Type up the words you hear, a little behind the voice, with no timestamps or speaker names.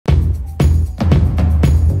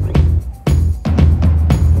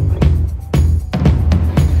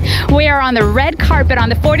on the red carpet on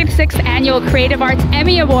the 46th Annual Creative Arts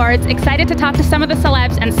Emmy Awards. Excited to talk to some of the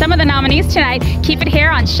celebs and some of the nominees tonight. Keep it here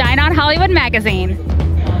on Shine On Hollywood Magazine.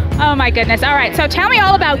 Oh my goodness. All right, so tell me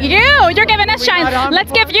all about you. You're giving us shine.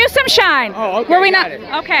 Let's give you some shine. Oh, okay. Were we not?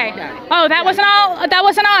 Okay. Oh, that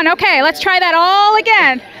wasn't on. Okay, let's try that all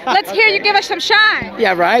again. Let's hear you give us some shine.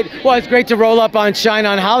 Yeah, right. Well, it's great to roll up on Shine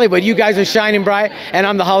On Hollywood. You guys are shining bright, and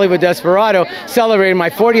I'm the Hollywood Desperado, celebrating my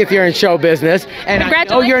 40th year in show business. And I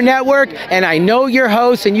know your network, and I know your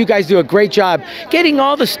hosts, and you guys do a great job getting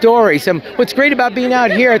all the stories. And what's great about being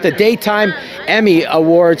out here at the Daytime Emmy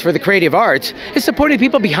Awards for the Creative Arts is supporting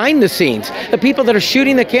people behind the scenes, the people that are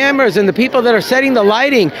shooting the cameras and the people that are setting the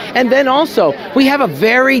lighting. And then also, we have a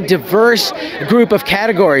very diverse group of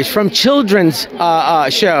categories, from children's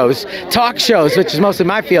shows, talk shows, which is mostly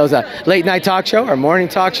my field, is a late night talk show or morning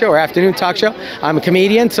talk show or afternoon talk show. I'm a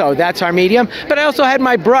comedian, so that's our medium. But I also had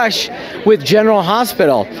my brush with General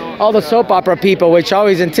Hospital, all the soap opera people, which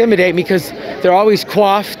always intimidate me because they're always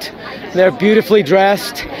coiffed, they're beautifully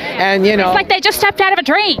dressed, and you know. It's like they just stepped out of a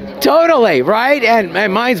dream. Totally, right?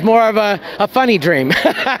 And mine's more of a funny dream.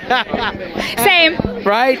 Same.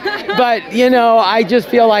 Right? But you know, I just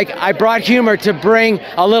feel like I brought humor to bring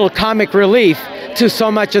a little comic relief to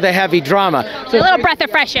so much of the heavy drama. So a little breath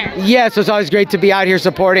of fresh air. Yes, it's always great to be out here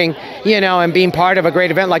supporting, you know, and being part of a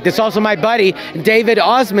great event like this. Also, my buddy, David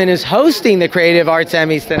Osman, is hosting the Creative Arts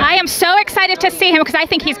Emmys tonight. I am so excited to see him because I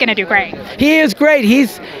think he's going to do great. He is great.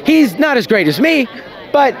 He's not as great as me,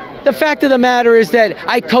 but the fact of the matter is that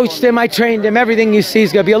I coached him, I trained him. Everything you see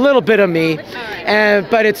is going to be a little bit of me,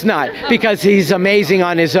 but it's not, because he's amazing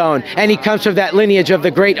on his own. And he comes from that lineage of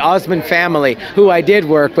the great Osmond family, who I did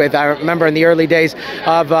work with. I remember in the early days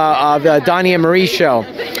of the Donnie and Marie show.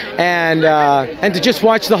 And to just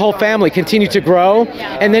watch the whole family continue to grow,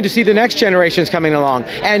 and then to see the next generations coming along.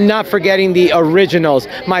 And not forgetting the originals,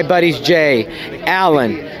 my buddies Jay,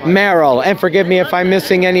 Alan, Meryl, and forgive me if I'm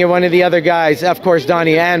missing any one of the other guys, of course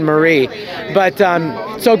Donnie and Marie. But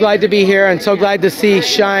so glad to be here and so glad to see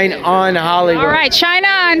Shine On Hollywood. All right, Shine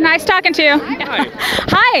On. Nice talking to you. Hi.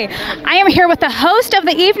 Hi. I am here with the host of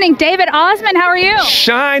the evening, David Osman. How are you?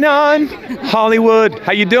 Shine On Hollywood.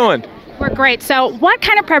 How you doing? We're great. So what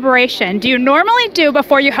kind of preparation do you normally do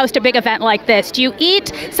before you host a big event like this? Do you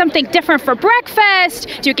eat something different for breakfast?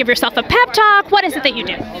 Do you give yourself a pep talk? What is it that you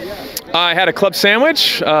do? I had a club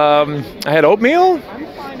sandwich. I had oatmeal.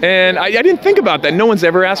 And I didn't think about that. No one's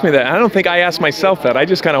ever asked me that. I don't think I asked myself that. I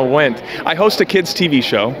just kind of went. I host a kids' TV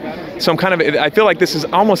show, so I feel like this is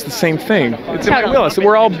almost the same thing. It's in my wheelhouse.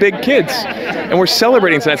 We're all big kids, and we're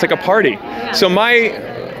celebrating tonight. It's like a party. So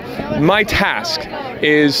my task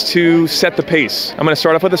is to set the pace. I'm going to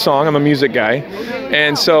start off with a song. I'm a music guy.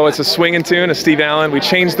 And so it's a swinging tune, a Steve Allen. We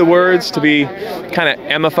changed the words to be kind of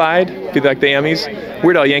Emmified, be like the Emmys.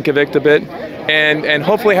 Weird Al Yankovic a bit. And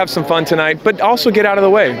hopefully have some fun tonight, but also get out of the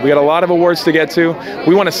way. We got a lot of awards to get to.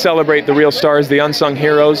 We want to celebrate the real stars, the unsung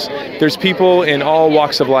heroes. There's people in all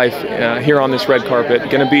walks of life here on this red carpet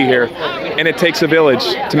going to be here. And it takes a village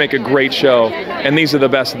to make a great show. And these are the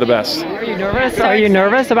best of the best. Are you nervous? Are you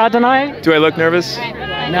nervous about tonight? Do I look nervous?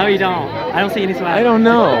 No, you don't. I don't see any smile. I don't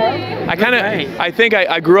know. I think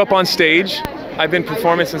I grew up on stage. I've been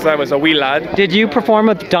performing since I was a wee lad. Did you perform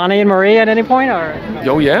with Donnie and Marie at any point, or?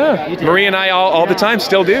 Oh yeah, Marie and I all the time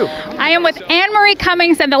still do. I am with Anne-Marie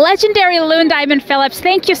Cummings and the legendary Loon Diamond Phillips.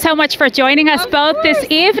 Thank you so much for joining us both this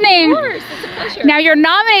evening. Of course. It's a pleasure. Now you're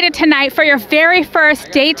nominated tonight for your very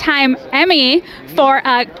first daytime Emmy for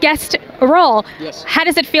a guest role. Yes. How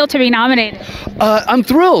does it feel to be nominated? I'm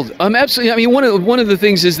thrilled. I'm absolutely. I mean, one of the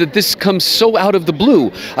things is that this comes so out of the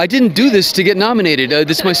blue. I didn't do this to get nominated.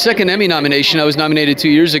 This is my second Emmy nomination. I was nominated 2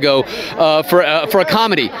 years ago for a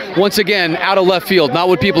comedy. Once again, out of left field, not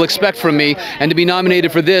what people expect from me. And to be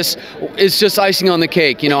nominated for this is just icing on the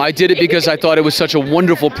cake. You know, I did it because I thought it was such a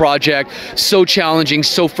wonderful project, so challenging,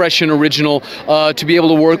 so fresh and original. To be able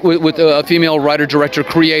to work with a female writer, director,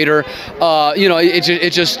 creator, you know, it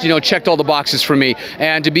just checked all the boxes for me.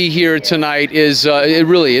 And to be here tonight is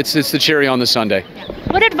it's the cherry on the sundae.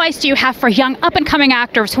 What advice do you have for young up-and-coming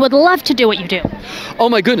actors who would love to do what you do? Oh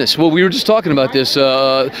my goodness, well, we were just talking about this.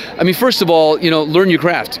 I mean, first of all, learn your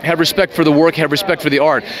craft, have respect for the work, have respect for the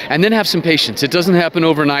art, and then have some patience. It doesn't happen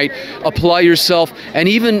overnight. Apply yourself, and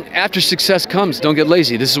even after success comes, don't get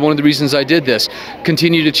lazy. This is one of the reasons I did this.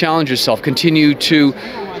 Continue to challenge yourself, continue to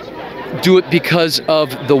do it because of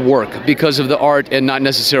the work, because of the art, and not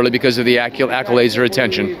necessarily because of the accolades or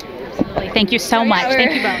attention. Thank you so much.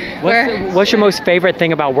 Thank you both. What's your most favorite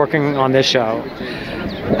thing about working on this show?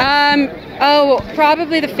 Oh,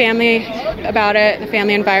 probably the family about it, the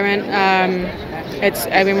family environment.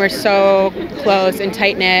 I mean, we're so close and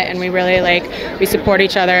tight-knit, and we really we support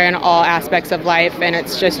each other in all aspects of life, and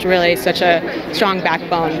it's just really such a strong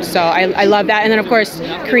backbone. So I love that. And then of course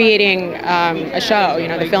creating a show,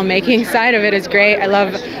 the filmmaking side of it is great. I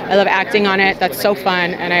love acting on it. That's so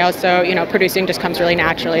fun. And I also, producing just comes really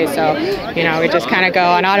naturally. So, we just kind of go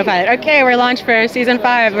on autopilot. Okay, we're launched for season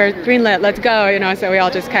 5. We're greenlit. Let's go. So we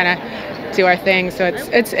all just kind of do our thing. So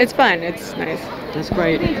it's fun. It's nice. That's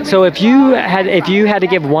great. So if you had to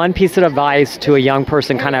give one piece of advice to a young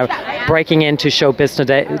person kind of breaking into show business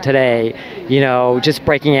today, just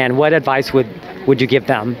breaking in, what advice would you give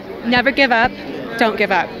them? Never give up. Don't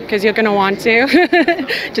give up, because you're going to want to.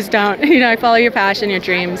 Just don't. Follow your passion, your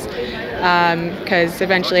dreams, because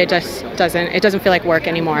eventually it just doesn't feel like work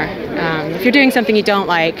anymore. If you're doing something you don't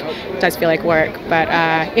like, it does feel like work. But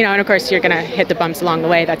and of course you're going to hit the bumps along the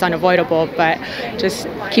way. That's unavoidable. But just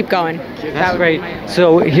keep going. That's great.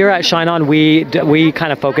 So here at Shine On, we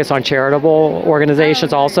kind of focus on charitable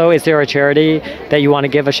organizations. Also, is there a charity that you want to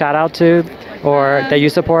give a shout out to, or that you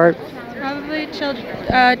support? Probably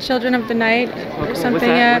Children of the Night or something.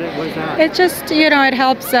 What is that? It just it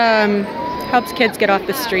helps kids get off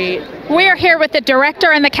the street. We are here with the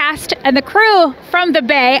director and the cast and the crew from the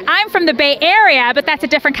Bay. I'm from the Bay Area, but that's a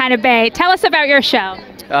different kind of Bay. Tell us about your show.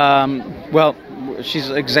 Well,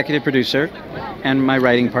 she's executive producer and my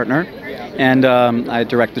writing partner, and I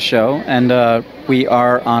direct the show, and we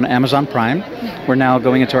are on Amazon Prime. We're now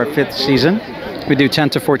going into our 5th season. We do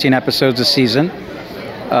 10 to 14 episodes a season.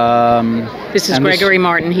 This is Gregory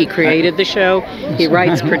Martin. He created the show. He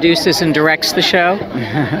writes, produces, and directs the show.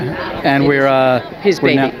 And we're his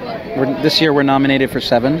baby. This year we're nominated for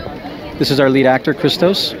 7. This is our lead actor,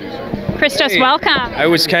 Christos. Christos, welcome. I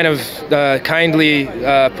was kind of kindly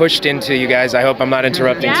pushed into you guys. I hope I'm not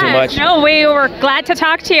interrupting too much. No, we were glad to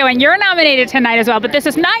talk to you, and you're nominated tonight as well, but this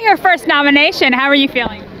is not your first nomination. How are you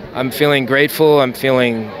feeling? I'm feeling grateful. I'm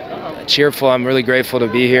feeling cheerful. I'm really grateful to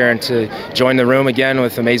be here and to join the room again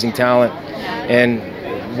with amazing talent. And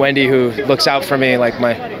Wendy, who looks out for me like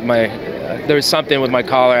there was something with my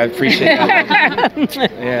collar. I appreciate that.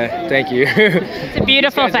 Yeah, thank you. It's a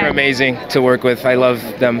beautiful thing. They're amazing to work with. I love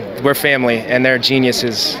them. We're family, and they're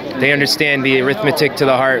geniuses. They understand the arithmetic to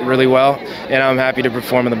the heart really well, and I'm happy to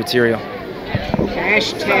perform in the material.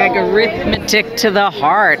 Hashtag arithmetic to the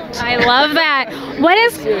heart. I love that.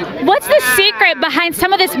 What's the secret behind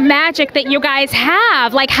some of this magic that you guys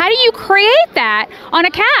have? Like, how do you create that on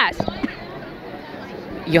a cast?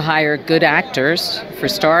 You hire good actors, for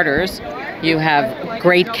starters. You have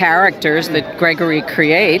great characters that Gregory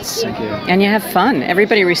creates, and you have fun.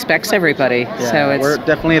 Everybody respects everybody. Yeah, so we're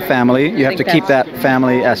definitely a family. You have to keep that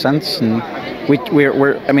family essence, and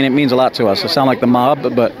we're I mean, it means a lot to us. It sounds like the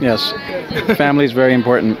mob, but yes, family is very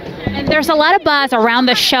important. And there's a lot of buzz around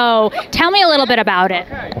the show. Tell me a little bit about it.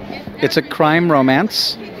 It's a crime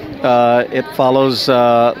romance. It follows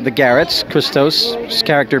the Garretts, Christos'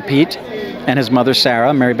 character Pete, and his mother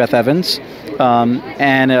Sarah, Mary Beth Evans.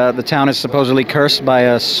 And the town is supposedly cursed by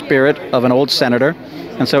a spirit of an old senator,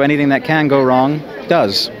 and so anything that can go wrong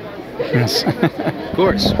does. Yes. Of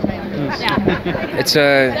course.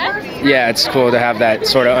 It's cool to have that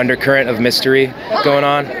sort of undercurrent of mystery going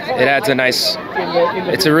on. It adds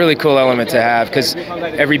it's a really cool element to have, because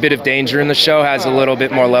every bit of danger in the show has a little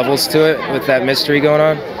bit more levels to it with that mystery going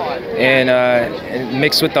on. And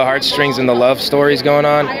mixed with the heartstrings and the love stories going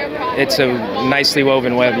on, it's a nicely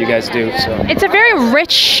woven web you guys do. So it's a very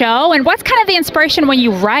rich show. And what's kind of the inspiration when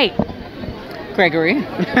you write? Gregory.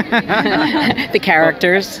 The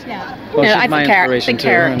characters. Well, she's my inspiration the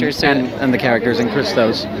characters too, and the characters in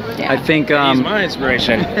Christos. Yeah. I think he's my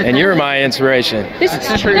inspiration, and you're my inspiration. This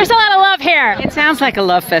is true. There's a lot of love here. It sounds like a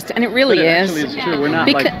love fest, and it really is. Actually, it's true.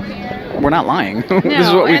 We're not lying. This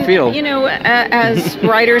is what we feel. As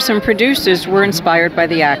writers and producers, we're inspired by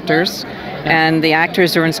the actors, and the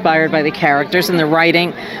actors are inspired by the characters, and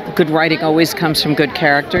the good writing always comes from good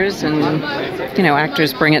characters, and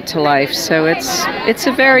actors bring it to life. So it's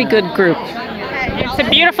a very good group. It's a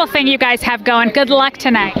beautiful thing you guys have going. Good luck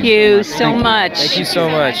tonight. Thank you so much. Thank you so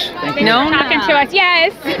much. Nona. Talking to us.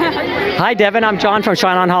 Yes. Hi, Devin. I'm John from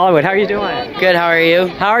Shine On Hollywood. How are you doing? Good. How are you?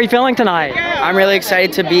 How are you feeling tonight? I'm really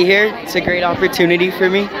excited to be here. It's a great opportunity for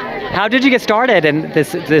me. How did you get started in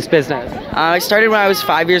this business? I started when I was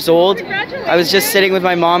 5 years old. I was just sitting with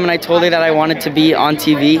my mom, and I told her that I wanted to be on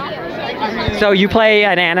TV. So you play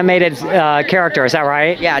an animated character, is that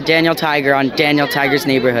right? Yeah, Daniel Tiger on Daniel Tiger's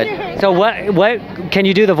Neighborhood. So what can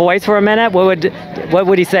you do the voice for a minute? What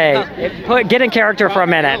would he say? Get in character for a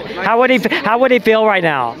minute. How would he feel right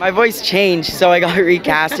now? My voice changed, so I got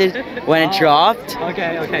recasted when it dropped.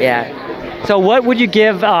 Okay. Yeah. So what would you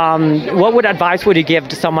give? What advice would you give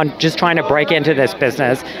to someone just trying to break into this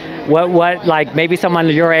business? What like maybe someone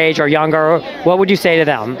your age or younger? What would you say to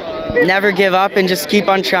them? Never give up and just keep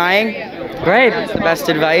on trying. Great. That's the best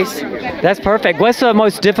advice. That's perfect. What's the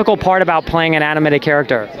most difficult part about playing an animated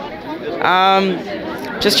character?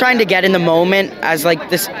 Just trying to get in the moment as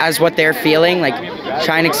what they're feeling, like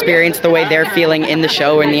trying to experience the way they're feeling in the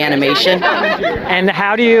show or in the animation. And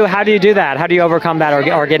how do you do that? How do you overcome that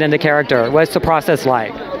or get into character? What's the process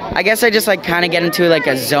like? I guess I just like kind of get into like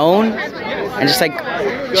a zone and just like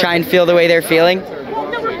try and feel the way they're feeling.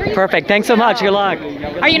 Perfect. Thanks so much. Good luck.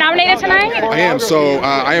 Are you nominated tonight? I am. So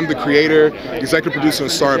I am the creator, executive producer,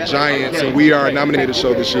 and star of Giants, and we are a nominated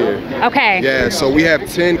show this year. Okay. Yeah, so we have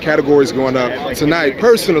 10 categories going up. Tonight,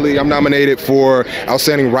 personally, I'm nominated for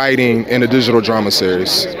Outstanding Writing in a Digital Drama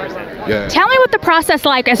Series. Yeah. Tell me what the process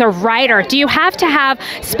like as a writer. Do you have to have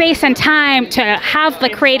space and time to have the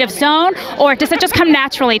creative zone, or does it just come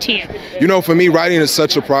naturally to you? You know, for me, writing is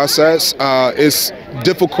such a process. It's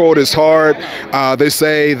difficult, it's hard. They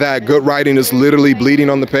say that good writing is literally bleeding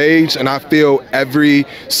on the page, and I feel every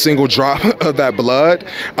single drop of that blood.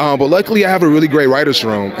 But luckily, I have a really great writer's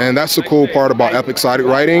room, and that's the cool part about episodic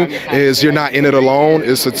writing is you're not in it alone.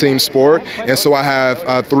 It's a team sport, and so I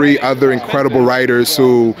have 3 other incredible writers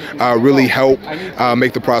who really help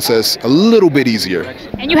make the process a little bit easier.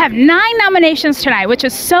 And you have 9 nominations tonight, which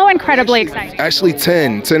is so incredibly exciting. Actually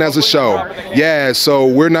 10 as a show. Yeah, so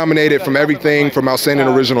we're nominated from everything from Outstanding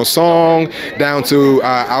Original Song down to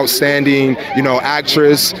Outstanding,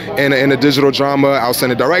 actress in a digital drama,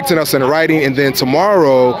 Outstanding Directing, Outstanding Writing, and then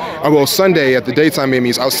tomorrow, Sunday at the Daytime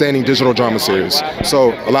Emmys, Outstanding Digital Drama Series.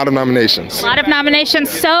 So a lot of nominations. A lot of nominations.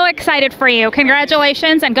 So excited for you.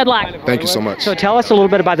 Congratulations and good luck. Thank you so much. So tell us a little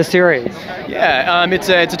bit about the series. Yeah, it's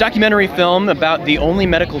a documentary film about the only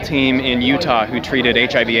medical team in Utah who treated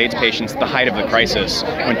HIV/AIDS patients at the height of the crisis,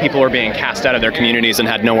 when people were being cast out of their communities and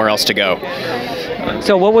had nowhere else to go.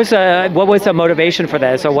 So what was the motivation for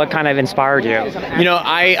this, or what kind of inspired you?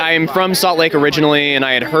 I'm from Salt Lake originally, and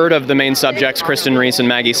I had heard of the main subjects, Kristen Reese and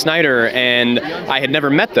Maggie Snyder, and I had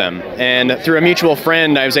never met them. And through a mutual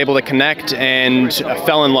friend, I was able to connect and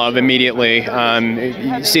fell in love immediately.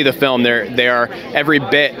 You see the film; they are every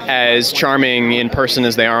bit as charming in person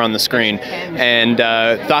as they are on the screen, and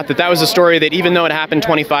thought that was a story that, even though it happened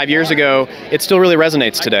 25 years ago, it still really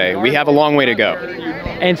resonates today. We have a long way to go.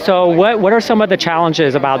 And so what are some of the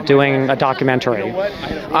challenges about doing a documentary?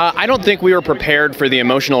 I don't think we were prepared for the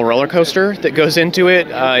emotional roller coaster that goes into it.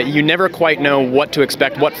 You never quite know what to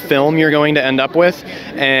expect, what film you're going to end up with,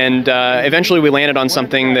 and eventually we landed on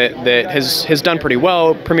something that has done pretty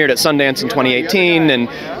well, premiered at Sundance in 2018,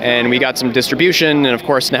 and we got some distribution, and of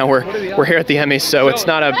course now we're here at the Emmys, so it's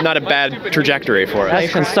not a bad trajectory for us.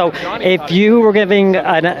 Excellent. So if you were giving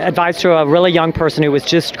an advice to a really young person who was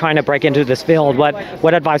just trying to break into this field,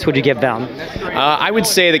 what advice would you give them? I would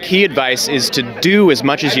say the key advice is to do as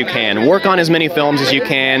much as you can. Work on as many films as you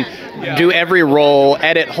can. Do every role,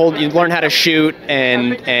 edit, learn how to shoot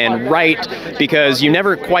and write, because you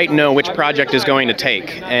never quite know which project is going to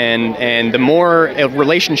take. And the more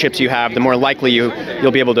relationships you have, the more likely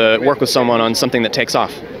you'll be able to work with someone on something that takes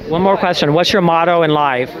off. One more question. What's your motto in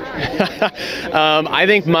life? I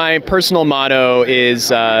think my personal motto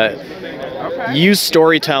is use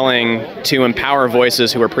storytelling to empower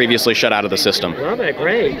voices who were previously shut out of the system. Love it.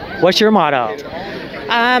 Great. What's your motto?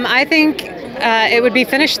 I think it would be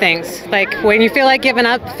finish things. Like when you feel like giving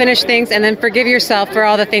up, finish things, and then forgive yourself for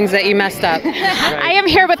all the things that you messed up. I am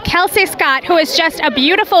here with Kelsey Scott, who is just a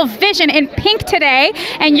beautiful vision in pink today,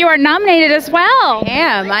 and you are nominated as well.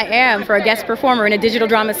 I am for a guest performer in a digital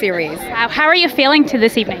drama series. How are you feeling to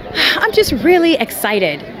this evening? I'm just really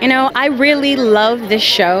excited. I really love this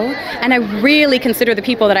show, and I really consider the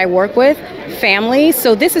people that I work with family.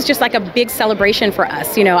 So this is just like a big celebration for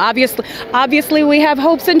us. Obviously we have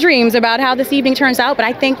hopes and dreams about how this evening turns out, but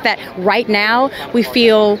I think that right now we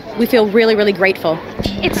feel really, really grateful.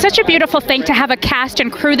 It's such a beautiful thing to have a cast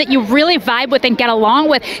and crew that you really vibe with and get along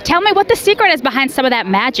with. Tell me what the secret is behind some of that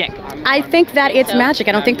magic. I think that it's magic.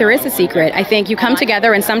 I don't think there is a secret. I think you come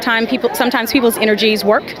together, and sometimes people's energies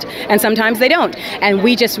worked and sometimes they don't, and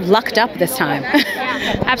we just lucked up this time.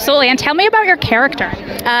 Absolutely. And tell me about your character.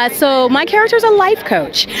 So my character's a life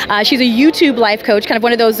coach. She's a YouTube life coach, kind of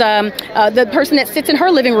one of those, the person that sits in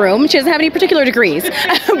her living room. She doesn't have any particular degrees,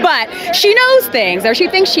 but she knows things, or she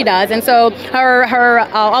thinks she does, and so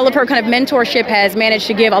all of her kind of mentorship has managed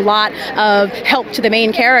to give a lot of help to the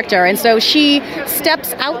main character, and so she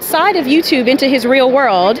steps outside of YouTube into his real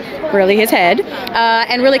world, really his head,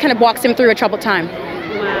 and really kind of walks him through a troubled time.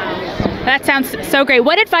 That sounds so great.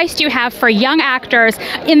 What advice do you have for young actors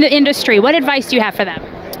in the industry? What advice do you have for them?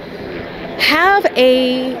 Have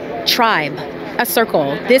a tribe, a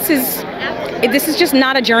circle. This is just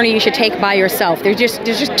not a journey you should take by yourself. There's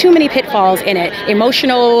just too many pitfalls in it,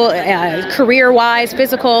 emotional, career-wise,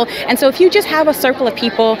 physical. And so if you just have a circle of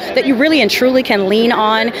people that you really and truly can lean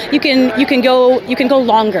on, you can go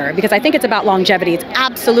longer, because I think it's about longevity. It's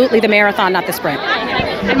absolutely the marathon, not the sprint.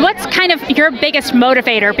 And what's kind of your biggest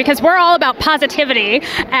motivator? Because we're all about positivity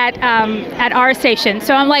at our station.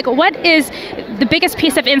 So I'm like, what is the biggest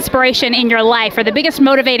piece of inspiration in your life, or the biggest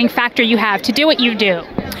motivating factor you have to do what you do?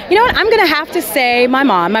 You know what, I'm gonna have to say my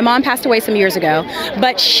mom. My mom passed away some years ago,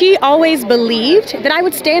 but she always believed that I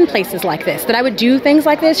would stay in places like this, that I would do things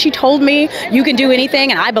like this. She told me, you can do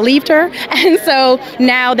anything, and I believed her. And so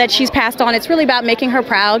now that she's passed on, it's really about making her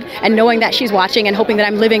proud and knowing that she's watching and hoping that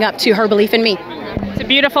I'm living up to her belief in me. It's a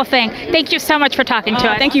beautiful thing. Thank you so much for talking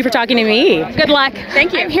to us. Thank you for talking to me. Good luck.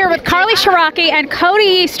 Thank you. I'm here with Carly Shiraki and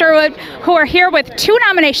Cody Easterwood, who are here with 2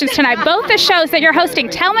 nominations tonight, both the shows that you're hosting.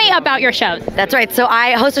 Tell me about your shows. That's right. So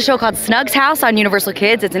I host a show called Snug's House on Universal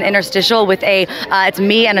Kids. It's an interstitial with it's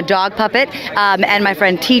me and a dog puppet and my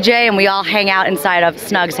friend TJ, and we all hang out inside of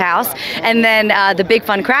Snug's House. And then the Big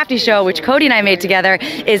Fun Crafty show, which Cody and I made together,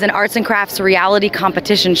 is an arts and crafts reality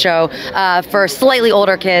competition show for slightly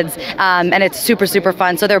older kids, and it's super, super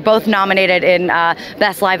fun. So they're both nominated in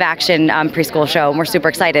Best Live Action Preschool Show, and we're super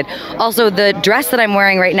excited. Also, the dress that I'm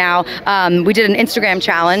wearing right now, we did an Instagram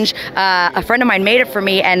challenge. A friend of mine made it for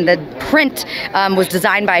me, and the print was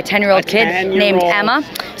designed by a 10-year-old kid named Emma.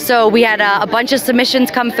 So we had a bunch of submissions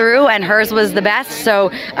come through, and hers was the best. So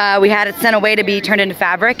we had it sent away to be turned into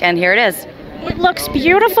fabric, and here it is. It looks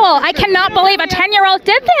beautiful. I cannot believe a 10-year-old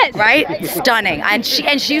did this. Right? Stunning. And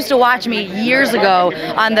she used to watch me years ago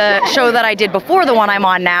on the show that I did before the one I'm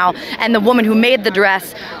on now. And the woman who made the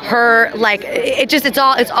dress, her, like, it's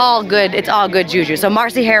all good. It's all good juju. So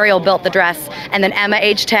Marcy Harriel built the dress, and then Emma,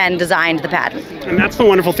 age 10, designed the pattern. And that's the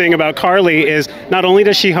wonderful thing about Carly, is not only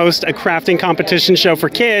does she host a crafting competition show for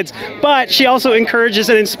kids, but she also encourages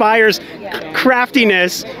and inspires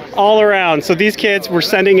craftiness all around. So these kids were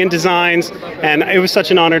sending in designs, and it was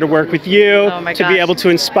such an honor to work with you, to be able to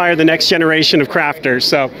inspire the next generation of crafters.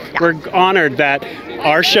 So we're honored that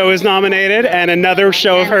our show is nominated and another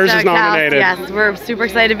show of hers is nominated. Yes, we're super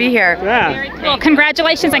excited to be here. Yeah. Very cool.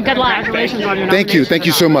 Congratulations and good luck. Congratulations on your Thank you. Thank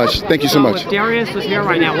you so much. Thank you so much. If Darius was here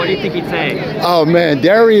right now, what do you think he'd say? Oh man,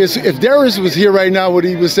 Darius, if Darius was here right now, what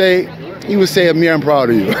he would say? He would say, Amir, I'm proud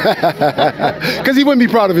of you. Because he wouldn't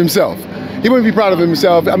be proud of himself. He wouldn't be proud of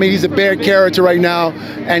himself. I mean, he's a bad character right now,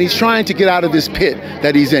 and he's trying to get out of this pit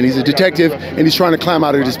that he's in. He's a detective, and he's trying to climb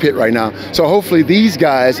out of this pit right now. So hopefully these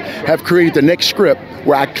guys have created the next script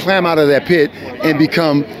where I climb out of that pit and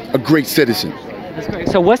become a great citizen. That's great.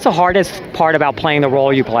 So what's the hardest part about playing the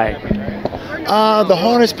role you play? The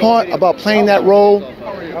hardest part about playing that role?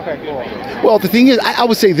 Well, the thing is, I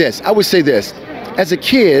would say this. As a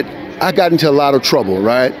kid, I got into a lot of trouble,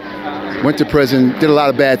 right? Went to prison, did a lot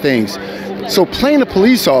of bad things. So playing a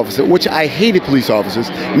police officer, which I hated police officers,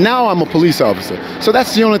 now I'm a police officer. So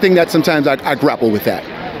that's the only thing that sometimes I grapple with that.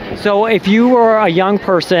 So if you were a young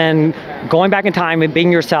person going back in time and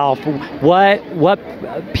being yourself, what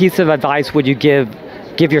piece of advice would you give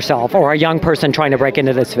yourself, or a young person trying to break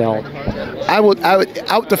into this field? I would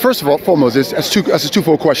the first of all, foremost, that's a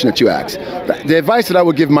twofold question that you asked. The advice that I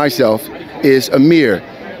would give myself is, Amir,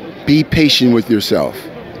 be patient with yourself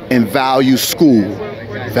and value school.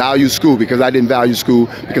 Value school, because I didn't value school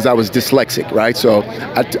because I was dyslexic, right? So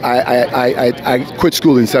I quit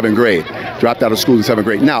school in 7th grade, dropped out of school in 7th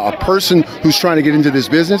grade. Now, a person who's trying to get into this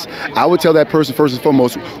business, I would tell that person first and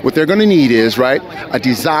foremost, what they're going to need is, right, a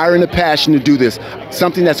desire and a passion to do this,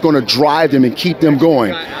 something that's going to drive them and keep them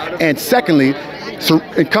going. And secondly, so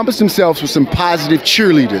encompass themselves with some positive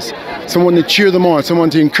cheerleaders, someone to cheer them on,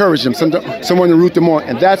 someone to encourage them, someone to root them on,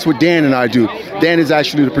 and that's what Dan and I do. Dan is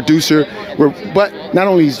actually the producer, but not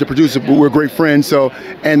only he's the producer, but we're great friends. So,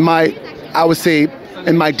 and I would say,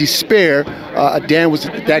 in my despair, Dan was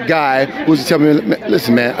that guy who was telling me,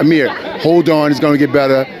 listen, man, Amir, hold on, it's going to get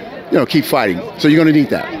better. You know, keep fighting. So you're going to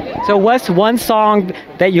need that. So what's one song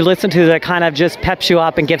that you listen to that kind of just peps you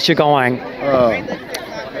up and gets you going?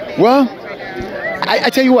 Well, I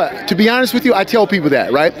tell you what, to be honest with you, I tell people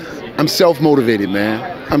that, right? I'm self-motivated, man.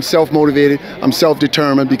 I'm self-motivated. I'm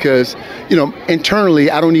self-determined because, you know, internally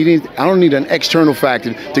I don't need an external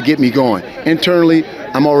factor to get me going. Internally,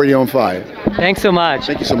 I'm already on fire. Thanks so much.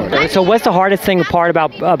 Thank you so much. So what's the hardest part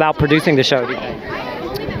about producing the show, do you think?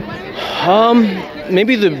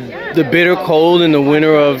 Maybe the bitter cold in the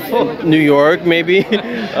winter of New York, maybe.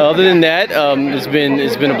 Other than that,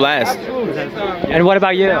 it's been a blast. And what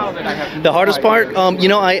about you? The hardest part, you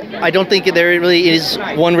know, I don't think there really is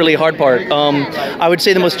one really hard part. I would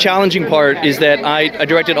say the most challenging part is that I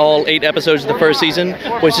directed all 8 episodes of the first season,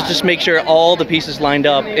 was to just make sure all the pieces lined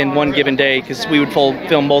up in one given day, because we would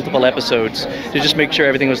film multiple episodes to just make sure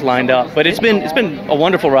everything was lined up. But it's been a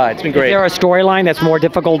wonderful ride. It's been great. Is there a storyline that's more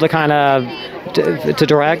difficult to kind of to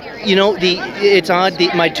direct? You know, it's odd.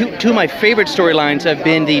 Two of my favorite storylines have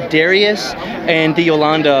been the Darius and the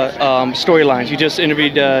Yolanda storylines. You just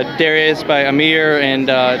interviewed Darius by Amir and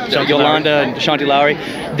Yolanda and Shanti Lowry.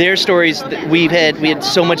 Their stories, we had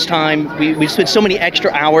so much time. We spent so many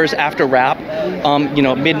extra hours after wrap, you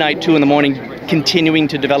know, midnight, 2 in the morning, continuing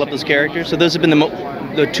to develop those characters. So those have been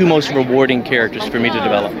the 2 most rewarding characters for me to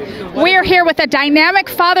develop. We're here with a dynamic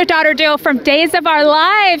father-daughter duo from Days of Our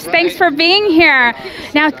Lives. Thanks for being here.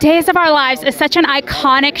 Now, Days of Our Lives is such an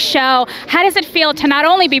iconic show. How does it feel to not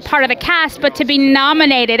only be part of the cast, but to be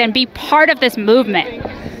nominated and be part of this movement?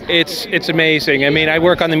 It's amazing. I mean, I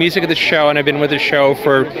work on the music of the show, and I've been with the show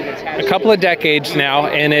for a couple of decades now,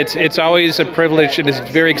 and it's always a privilege, and it's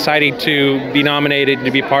very exciting to be nominated and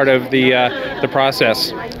to be part of the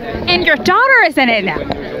process. And your daughter is in it now.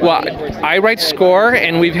 Well, I write score,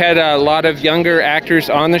 and we've had a lot of younger actors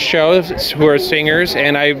on the show who are singers,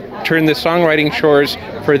 and I've turned the songwriting chores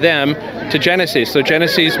for them to Genesis. So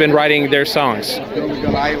Genesis has been writing their songs.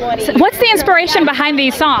 So what's the inspiration behind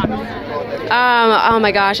these songs? Oh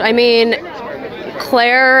my gosh, I mean,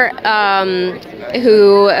 Claire,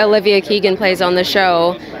 who Olivia Keegan plays on the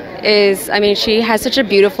show, she has such a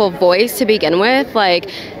beautiful voice to begin with,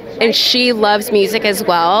 and she loves music as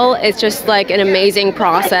well. It's just like an amazing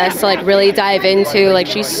process to really dive into.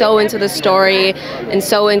 She's so into the story and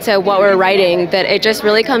so into what we're writing that it just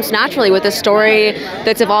really comes naturally with a story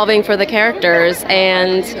that's evolving for the characters.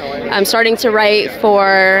 And I'm starting to write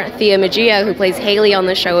for Thea Magia, who plays Haley on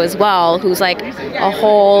the show as well, who's like a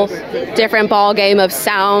whole different ball game of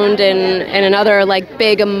sound and another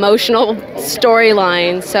big emotional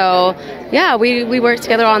storyline. So yeah, we work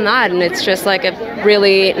together on that, and it's just like a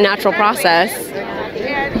really natural process.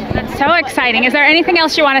 That's so exciting. Is there anything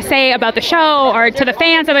else you want to say about the show or to the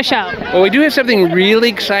fans of the show? Well, we do have something really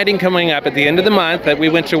exciting coming up at the end of the month that we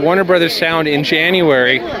went to Warner Brothers Sound in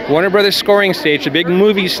January. Warner Brothers Scoring Stage, a big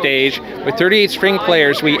movie stage with 38 string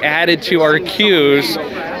players. We added to our cues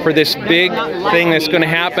for this big thing that's going to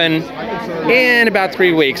happen in about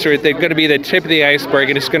 3 weeks. So they're going to be the tip of the iceberg,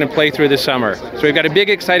 and it's going to play through the summer. So we've got a big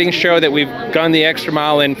exciting show that we've gone the extra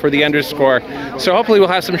mile in for the underscore. So hopefully we'll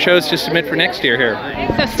have some shows to submit for next year here.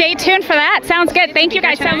 So stay tuned for that. Sounds good. Thank you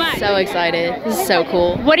guys so much. So excited. This is so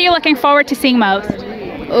cool. What are you looking forward to seeing most?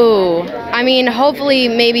 Ooh, I mean, hopefully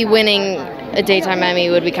maybe winning a daytime Emmy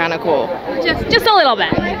would be kind of cool. Just a little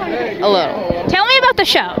bit. A little. Tell me about the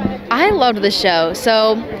show. I loved the show.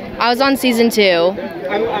 So I was on season 2,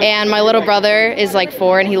 and my little brother is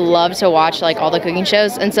 4, and he loves to watch all the cooking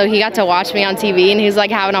shows, and so he got to watch me on TV, and he was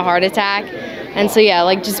having a heart attack. And so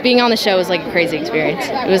yeah, just being on the show was a crazy experience.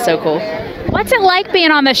 It was so cool. What's it like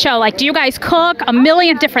being on the show? Do you guys cook a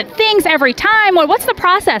million different things every time, or what's the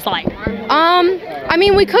process like? I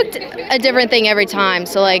mean, we cooked a different thing every time,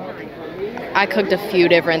 so I cooked a few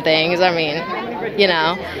different things. I mean, you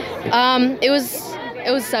know, it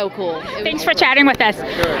was so cool. Thanks for chatting with us.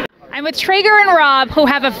 Sure. I'm with Traeger and Rob, who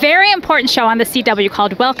have a very important show on the CW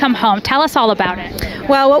called Welcome Home. Tell us all about it.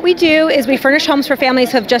 Well, what we do is we furnish homes for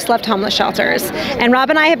families who have just left homeless shelters. And Rob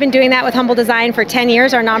and I have been doing that with Humble Design for 10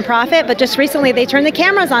 years, our nonprofit, but just recently they turned the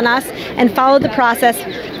cameras on us and followed the process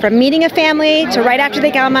from meeting a family to right after they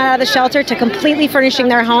come out of the shelter to completely furnishing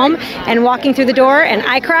their home and walking through the door, and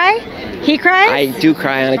I cry. He cries? I do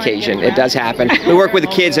cry on occasion. It does happen. We work with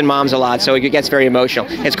the kids and moms a lot, so it gets very emotional.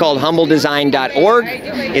 It's called humbledesign.org,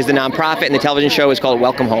 is the nonprofit, and the television show is called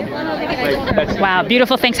Welcome Home. Wow,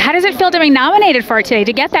 beautiful things. How does it feel to be nominated for it today,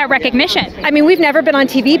 to get that recognition? I mean, we've never been on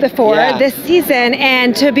TV before this season,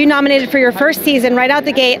 and to be nominated for your first season right out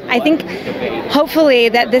the gate, I think hopefully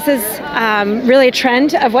that this is really a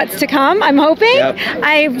trend of what's to come, I'm hoping. Yep.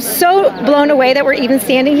 I'm so blown away that we're even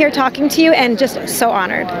standing here talking to you, and just so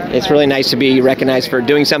honored. It's really nice to be recognized for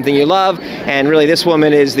doing something you love, and really this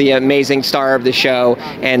woman is the amazing star of the show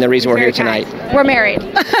and the reason we're here tonight. We're married.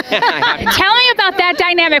 Tell me about that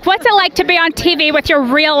dynamic. What's it like to be on TV with your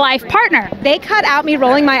real life partner? They cut out without me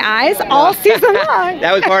rolling my eyes all season long.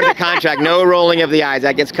 That was part of the contract. No rolling of the eyes.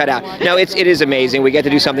 That gets cut out. No, it is amazing. We get to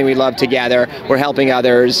do something we love together. We're helping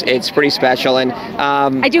others. It's pretty special. And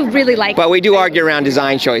I do really like it. But we do argue around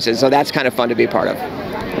design choices, so that's kind of fun to be a part of.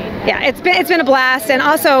 Yeah, it's been a blast, and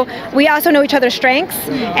also we also know each other's strengths,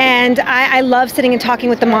 and I love sitting and talking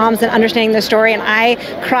with the moms and understanding the story, and I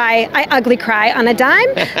ugly cry on a dime.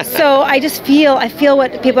 So I feel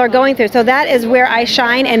what people are going through. So that is where I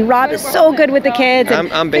shine, and Rob is so good with the kids.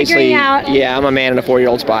 And I'm basically, figuring out. yeah, I'm a man in a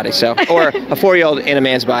 4-year-old's body, so, or a 4-year-old in a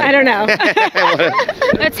man's body. I don't know.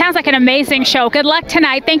 It sounds like an amazing show. Good luck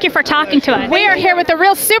tonight. Thank you for talking to us. We are here with a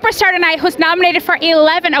real superstar tonight who's nominated for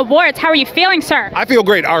 11 awards. How are you feeling, sir? I feel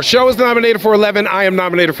great. Our show is nominated for 11. I am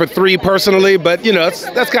nominated for 3 personally, but you know,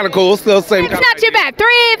 that's kind of cool. Still same. It's not too bad.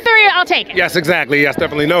 Three, I'll take it. Yes, exactly. Yes,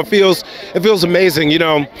 definitely. No, it feels amazing. You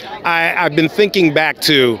know, I've been thinking back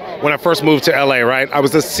to when I first moved to LA, right? I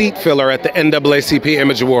was a seat filler at the NAACP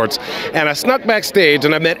Image Awards, and I snuck backstage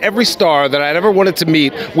and I met every star that I'd ever wanted to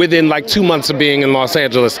meet within like 2 months of being in Los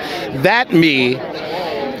Angeles. That me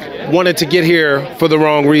wanted to get here for the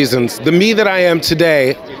wrong reasons. The me that I am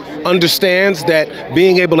today understands that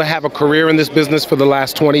being able to have a career in this business for the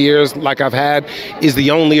last 20 years like I've had is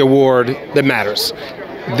the only award that matters.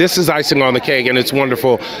 This is icing on the cake, and it's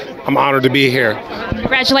wonderful. I'm honored to be here.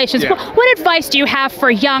 Congratulations. Yeah. What advice do you have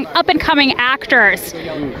for young up-and-coming actors?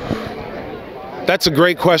 That's a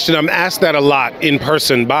great question. I'm asked that a lot in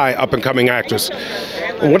person by up-and-coming actors.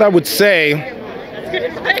 And what I would say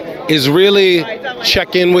is really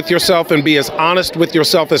check in with yourself and be as honest with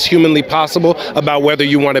yourself as humanly possible about whether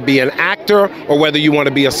you want to be an actor or whether you want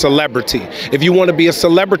to be a celebrity. If you want to be a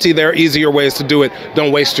celebrity, there are easier ways to do it.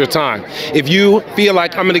 Don't waste your time. If you feel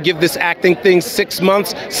like I'm going to give this acting thing 6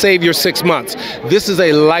 months, save your 6 months. This is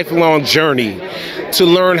a lifelong journey to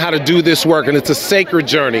learn how to do this work, and it's a sacred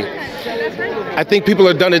journey. I think people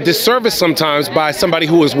are done a disservice sometimes by somebody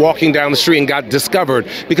who is walking down the street and got discovered,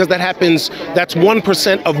 because that happens. That's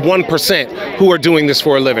 1% of 1% who are doing this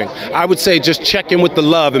for a living. I would say just check in with the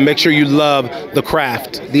love and make sure you love the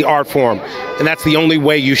craft, the art form, and that's the only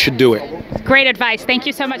way you should do it. Great advice. Thank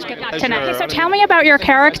you so much. Good luck tonight. Okay, so tell me about your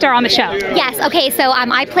character on the show. Yes, okay, so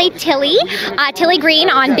I played Tilly Green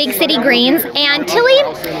on Big City Greens, and Tilly,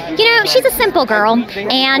 you know, she's a simple girl,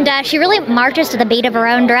 and she really marches to the beat of her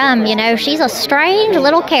own drum, you know. She's a strange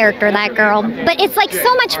little character, that girl. But it's like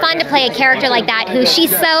so much fun to play a character like that, who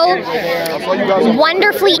she's so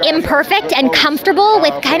wonderfully imperfect and comfortable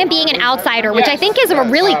with kind of being an outsider, which I think is a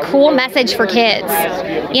really cool message for kids,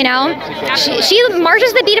 you know. She marches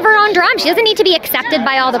to the beat of her own drum. She doesn't need to be accepted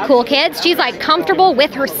by all the cool kids. She's like comfortable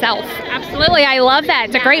with herself. Absolutely, I love that.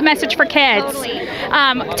 It's a great message for kids.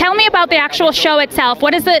 Tell me about the actual show itself.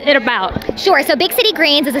 What is it about? Sure, so Big City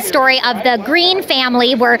Greens is a story of the Green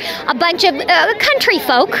family. We're a bunch of country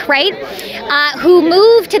folk, right, who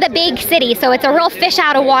moved to the big city. So it's a real fish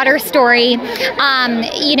out of water story,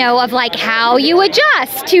 you know, of like how you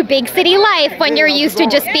adjust to big city life when you're used to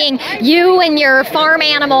just being you and your farm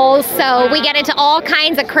animals. So we get into all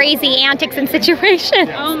kinds of crazy antics and situations.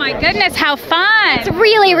 Oh my goodness, how fun. It's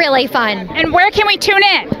really, really fun. And where can we tune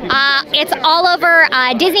in? It's all over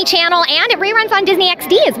Disney Channel, and it reruns on Disney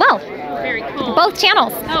XD as well. Very cool. Both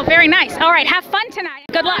channels. Oh, very nice. All right, have fun tonight.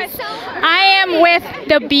 Good luck. I am with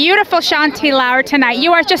the beautiful Shanti Lauer tonight.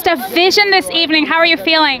 You are just a vision this evening. How are you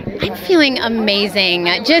feeling? I'm feeling amazing.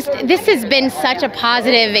 This has been such a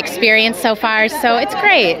positive experience so far, so it's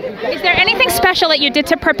great. Is there anything special that you did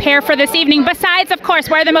to prepare for this evening, besides, of course,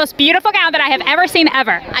 wear the most beautiful gown that I have ever seen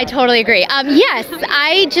ever? I totally agree. Yes,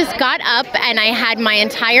 I just got up and I had my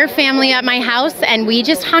entire family at my house, and we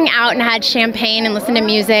just hung out and had champagne and listened to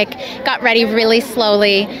music, got ready really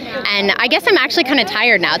slowly, and I guess I'm actually kind of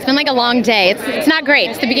tired now. It's been like a long day. It's not great.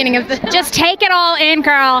 It's the beginning of the... Just take it all in,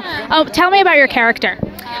 girl. Oh, tell me about your character.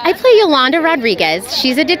 I play Yolanda Rodriguez.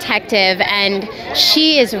 She's a detective, and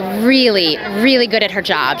she is really, really good at her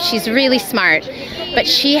job. She's really smart, but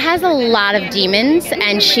she has a lot of demons,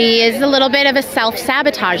 and she is a little bit of a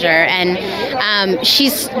self-sabotager, and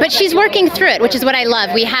she's working through it, which is what I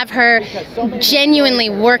love. We have her genuinely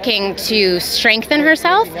working to strengthen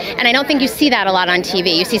herself, and I don't think you see that a lot on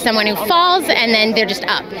TV. You see someone who falls, and then they're just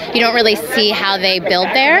up. You don't really see how they build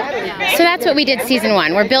there. So that's what we did season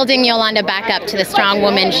 1. We're building Yolanda back up to the strong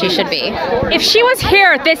woman she should be. If she was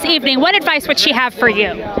here this evening, what advice would she have for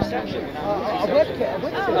you?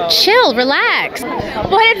 Chill, relax.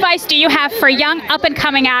 What advice do you have for young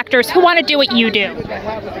up-and-coming actors who want to do what you do?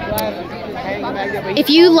 If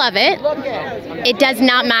you love it, it does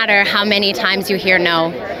not matter how many times you hear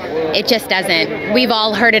no. it just doesn't. We've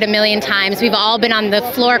all heard it a million times. We've all been on the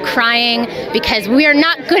floor crying because we are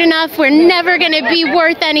not good enough. We're never going to be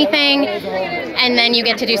worth anything. And then you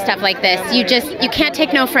get to do stuff like this. You can't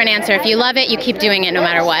take no for an answer. If you love it, you keep doing it no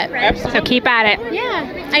matter what. So keep at it.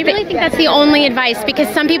 Yeah, I really think that's the only advice, because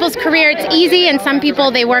some people's career, it's easy, and some people,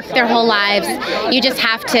 they work their whole lives. You just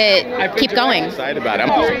have to keep going. Excited about it.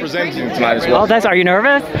 I'm also presenting tonight as well. Are you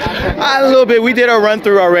nervous? A little bit. We did our run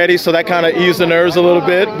through already, so that kind of eased the nerves a little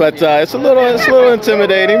bit. But it's a little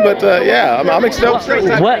intimidating. But yeah, I'm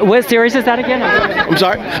excited. What series is that again? I'm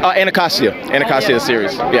sorry. Anacostia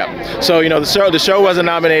series. Yeah. So the show wasn't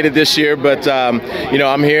nominated this year, but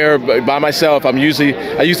I'm here by myself. I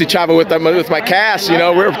usually travel with my cast.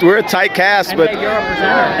 We're a tight cast, but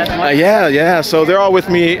yeah. So they're all with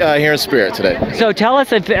me here in spirit today. So tell us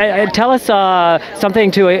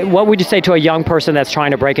something what would you say to a young person that's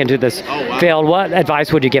trying to break into this field? What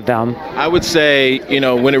advice would you give them? I would say,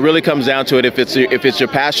 when it really comes down to it, if it's your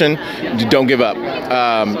passion, don't give up.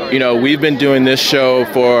 We've been doing this show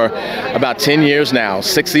for about 10 years now,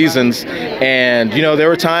 6 seasons, and there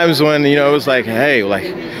were times when it was like, hey,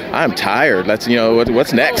 I'm tired. Let's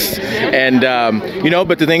what's next? And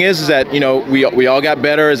but the thing is that we all got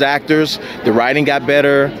better as actors. The writing got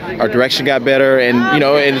better, our direction got better, and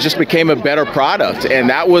and it just became a better product. And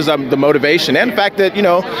that was the motivation, and the fact that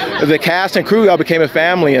the cast and crew all became a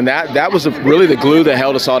family, and that was really the glue that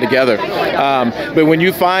held us all together. But when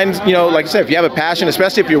you find like I said, if you have a passion,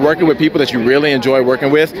 especially if you're working with people that you really enjoy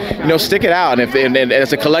working with, stick it out. And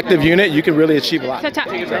as a collective unit, you can really achieve a lot.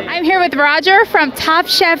 I'm here with Roger from Top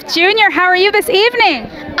Chef Junior. How are you this evening?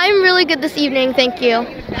 I'm really good this evening, thank you.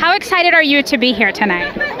 How excited are you to be here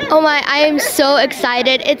tonight? Oh my, I am so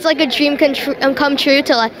excited. It's like a dream come true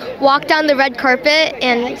to walk down the red carpet,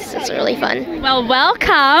 and it's really fun. Well,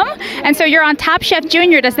 welcome. And so you're on Top Chef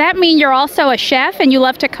Junior. Does that mean you're also a chef and you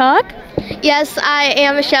love to cook? Yes, I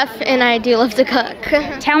am a chef and I do love to cook.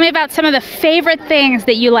 Tell me about some of the favorite things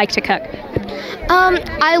that you like to cook.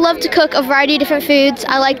 I love to cook a variety of different foods.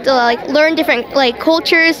 I like to learn different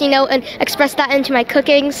cultures, and express that into my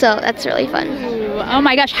cooking, so that's really fun. Ooh, oh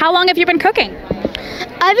my gosh, how long have you been cooking?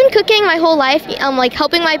 I've been cooking my whole life,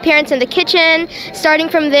 helping my parents in the kitchen, starting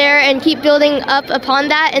from there and keep building up upon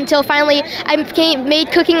that until finally I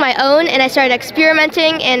made cooking my own, and I started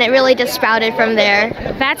experimenting, and it really just sprouted from there.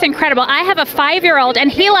 That's incredible. I have a 5-year-old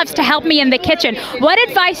and he loves to help me in the kitchen. What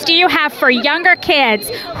advice do you have for younger kids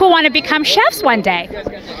who want to become chefs one day?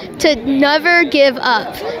 To never give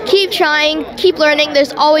up. Keep trying, keep learning.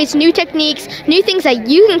 There's always new techniques, new things that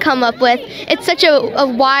you can come up with. It's such a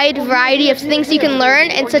wide variety of things you can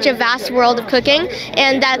learn in such a vast world of cooking,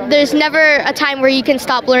 and that there's never a time where you can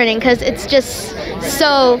stop learning, because it's just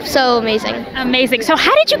so amazing. Amazing. So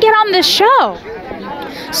how did you get on this show?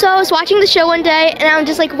 So I was watching the show one day, and I'm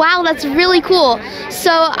just like, wow, that's really cool.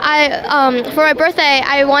 So for my birthday,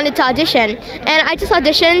 I wanted to audition, and I just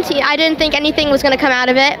auditioned. I didn't think anything was going to come out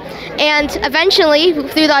of it, and eventually,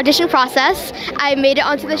 through the audition process, I made it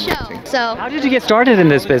onto the show. So how did you get started in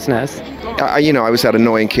this business? I was that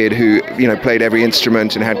annoying kid who played every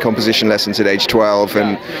instrument and had composition lessons at age 12,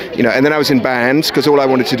 and and then I was in bands because all I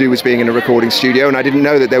wanted to do was being in a recording studio, and I didn't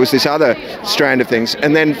know that there was this other strand of things.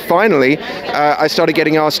 And then finally, I started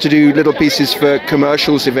getting asked to do little pieces for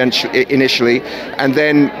commercials initially, and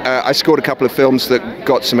then I scored a couple of films that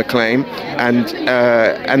got some acclaim,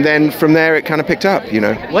 and then from there it kind of picked up.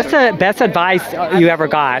 What's the best advice you ever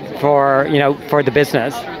got for the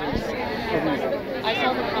business?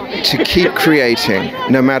 To keep creating,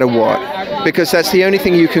 no matter what, because that's the only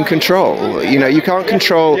thing you can control. You can't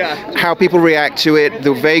control how people react to it,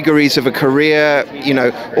 the vagaries of a career,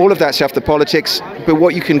 all of that stuff, the politics, but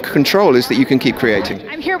what you can control is that you can keep creating.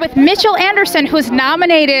 I'm here with Mitchell Anderson, who's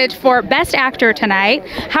nominated for Best Actor tonight.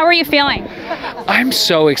 How are you feeling? I'm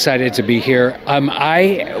so excited to be here.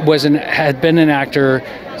 I had been an actor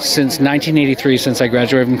since 1983, since I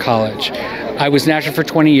graduated from college. I was an actor for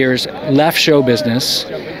 20 years, left show business.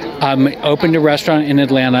 Opened a restaurant in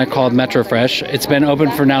Atlanta called Metro Fresh. It's been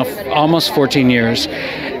open for now almost 14 years.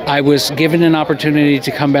 I was given an opportunity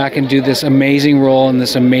to come back and do this amazing role in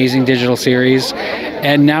this amazing digital series.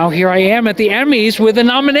 And now here I am at the Emmys with a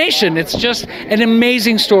nomination. It's just an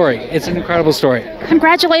amazing story. It's an incredible story.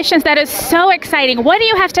 Congratulations, that is so exciting. What do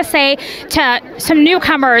you have to say to some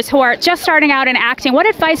newcomers who are just starting out in acting? What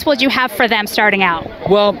advice would you have for them starting out?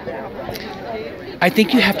 Well, I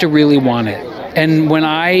think you have to really want it. And when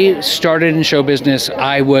I started in show business,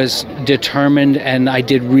 I was determined and I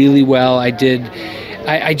did really well. I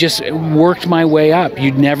just worked my way up.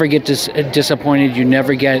 You'd never get disappointed. You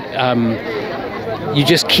never get, you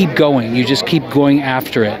just keep going. You just keep going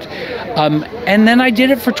after it. And then I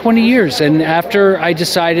did it for 20 years. And after I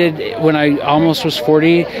decided, when I almost was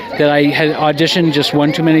 40, that I had auditioned just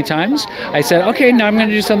one too many times, I said, okay, now I'm going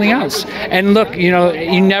to do something else. And look, you know,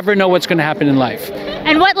 you never know what's going to happen in life.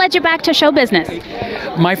 And what led you back to show business?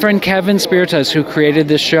 My friend Kevin Spiritus, who created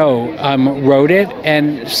this show, wrote it,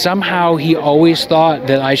 and somehow he always thought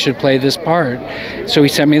that I should play this part. So he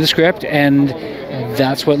sent me the script, and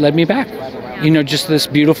that's what led me back. You know, just this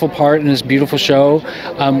beautiful part in this beautiful show.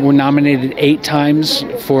 We're nominated 8 times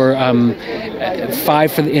for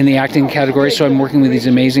 5 in the acting category, so I'm working with these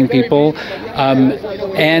amazing people.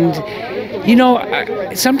 And you know,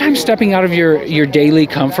 sometimes stepping out of your daily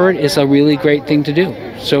comfort is a really great thing to do.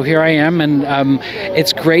 So here I am, and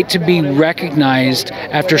it's great to be recognized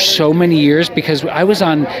after so many years, because I was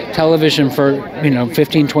on television for, you know,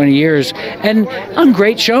 15, 20 years, and on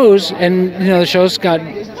great shows, and you know, the shows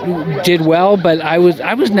did well, but I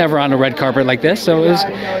was never on a red carpet like this. So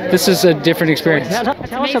this is a different experience.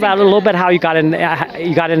 Tell us about a little bit how you got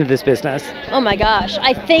into this business. Oh my gosh,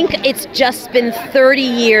 I think it's just been 30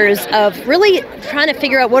 years of really trying to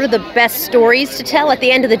figure out what are the best stories to tell. At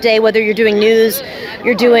the end of the day, whether you're doing news,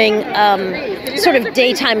 you're doing sort of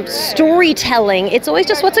daytime storytelling, it's always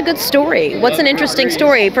just what's a good story, what's an interesting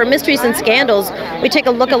story. For Mysteries and Scandals, we take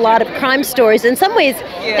a look at a lot of crime stories. In some ways,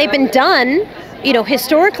 they've been done, you know,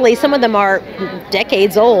 historically. Some of them are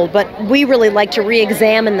decades old, but we really like to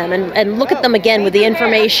re-examine them and look at them again with the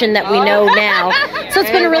information that we know now. So it's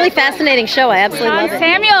been a really fascinating show. I absolutely love it.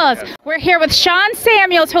 Samuels. We're here with Sean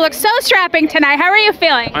Samuels, who looks so strapping tonight. How are you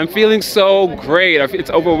feeling? I'm feeling so great. It's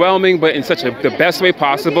overwhelming, but in the best way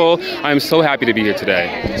possible. I'm so happy to be here today.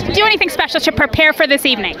 Did you do anything special to prepare for this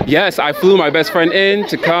evening? Yes, I flew my best friend in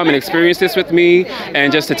to come and experience this with me,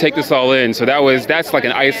 and just to take this all in. So that's like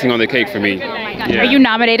an icing on the cake for me. Yeah. Are you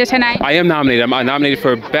nominated tonight? I am nominated. I'm nominated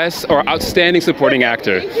for Best or Outstanding Supporting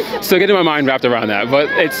Actor. Still getting my mind wrapped around that, but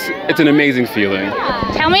it's an amazing feeling.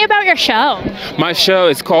 Tell me about your show. My show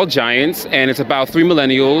is called Giants, and it's about 3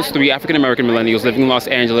 African-American millennials living in Los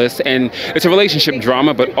Angeles, and it's a relationship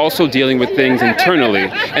drama, but also dealing with things internally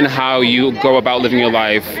and how you go about living your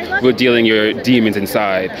life with dealing your demons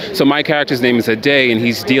inside. So my character's name is Ade, and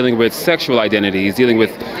he's dealing with sexual identity. He's dealing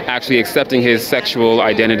with actually accepting his sexual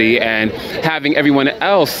identity and having everyone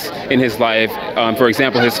else in his life, for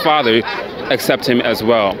example, his father, accept him as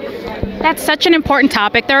well. That's such an important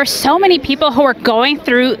topic. There are so many people who are going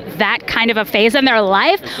through that kind of a phase in their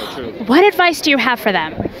life. What advice do you have for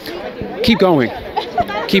them? Keep going.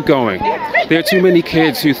 Keep going. There are too many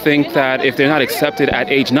kids who think that if they're not accepted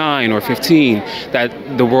at age 9 or 15, that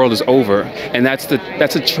the world is over. And that's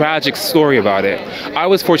a tragic story about it. I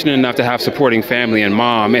was fortunate enough to have supporting family and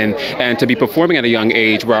mom, and to be performing at a young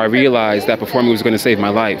age where I realized that performing was going to save my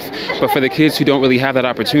life. But for the kids who don't really have that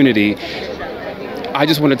opportunity, I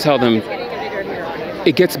just want to tell them,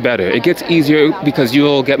 it gets better. It gets easier because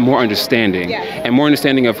you'll get more understanding, and more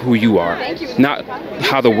understanding of who you are. Not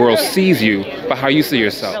how the world sees you, but how you see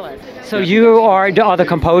yourself. So you are the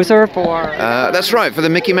composer for... That's right, for the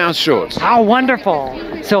Mickey Mouse shorts. How wonderful.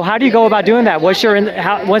 So how do you go about doing that? What's your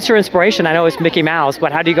inspiration? I know it's Mickey Mouse,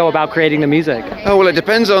 but how do you go about creating the music? Oh, well, it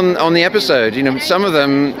depends on the episode. You know, some of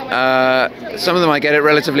them I get it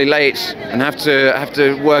relatively late and have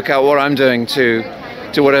to work out what I'm doing to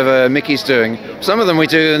whatever Mickey's doing. Some of them we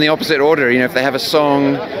do in the opposite order. You know, if they have a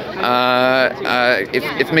song,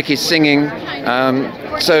 if Mickey's singing.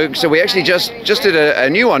 So we actually just did a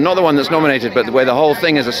new one, not the one that's nominated, but where the whole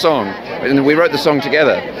thing is a song. And we wrote the song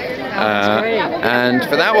together. And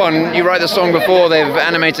for that one, you write the song before they've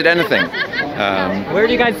animated anything. Where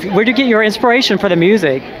do you get your inspiration for the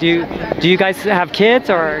music? Do you guys have kids,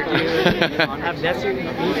 or do you have nephews?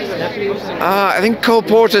 I think Cole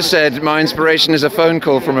Porter said my inspiration is a phone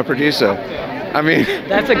call from a producer. I mean,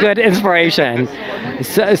 that's a good inspiration.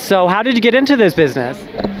 So how did you get into this business?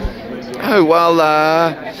 Oh, well,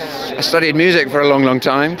 I studied music for a long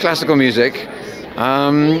time, classical music,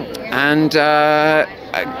 and I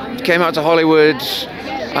came out to Hollywood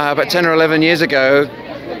about 10 or 11 years ago.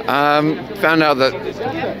 Found out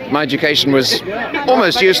that my education was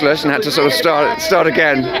almost useless and had to sort of start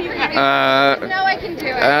again.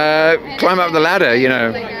 Climb up the ladder, you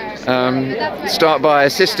know. Start by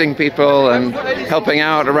assisting people and helping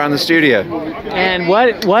out around the studio. And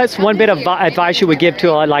what's one bit of advice you would give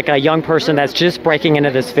to a young person that's just breaking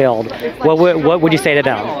into this field? What would you say to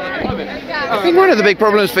them? I think one of the big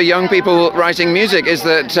problems for young people writing music is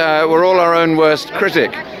that we're all our own worst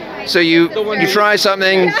critic. So you try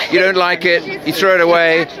something, you don't like it, you throw it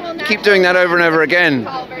away, keep doing that over and over again.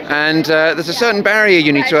 And there's a certain barrier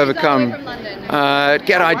you need to overcome.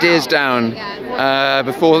 Get ideas down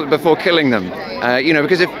before killing them.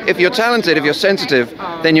 Because if you're talented, if you're sensitive,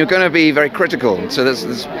 then you're going to be very critical. So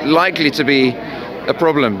there's likely to be a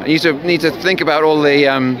problem. You need to think about all the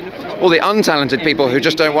untalented people who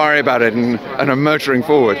just don't worry about it and are motoring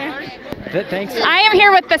forward. Thanks. I am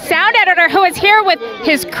here with the sound editor who is here with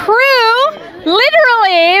his crew.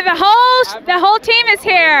 Literally, the whole team is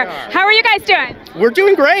here. How are you guys doing? We're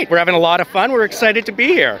doing great. We're having a lot of fun. We're excited to be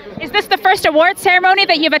here. Is this the first award ceremony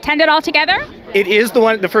that you've attended all together? It is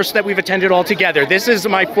the first that we've attended all together. This is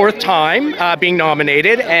my 4th time being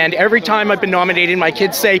nominated, and every time I've been nominated, my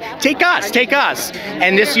kids say, "Take us, take us."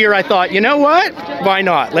 And this year I thought, you know what? Why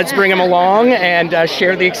not? Let's bring them along and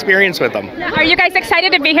share the experience with them. Are you guys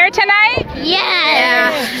excited to be here tonight?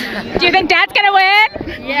 Yeah. Do you think Dad's gonna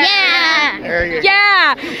win? Yeah.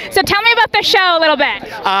 Yeah. So tell me about the show a little bit.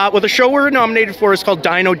 Well, the show we're nominated for is called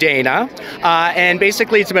Dino Dana, and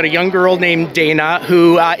basically it's about a young girl named Dana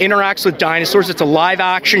who interacts with dinosaurs. It's a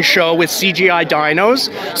live-action show with CGI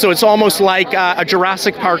dinos, so it's almost like a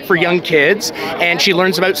Jurassic Park for young kids, and she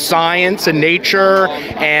learns about science and nature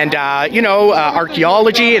and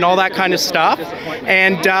archaeology and all that kind of stuff,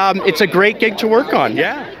 and it's a great gig to work on.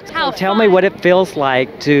 Yeah. Tell me what it feels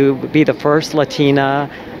like to be the first Latina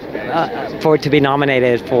to be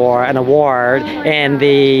nominated for an award in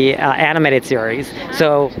the animated series.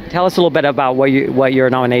 So tell us a little bit about what your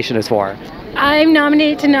nomination is for. I'm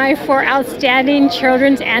nominated tonight for Outstanding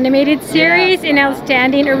Children's Animated Series and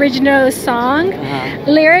Outstanding Original Song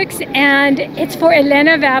Lyrics, and it's for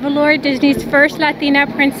Elena Vavalor, Disney's first Latina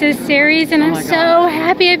princess series, and I'm so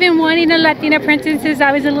happy. I've been wanting a Latina princess since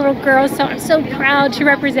I was a little girl, so I'm so proud to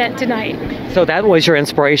represent tonight. So that was your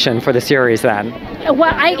inspiration for the series then?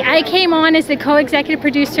 Well, I came on as the co-executive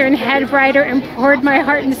producer and head writer and poured my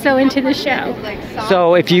heart and soul into the show.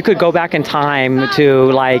 So if you could go back in time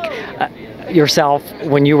to yourself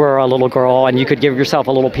when you were a little girl and you could give yourself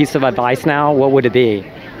a little piece of advice now, what would it be?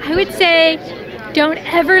 I would say, don't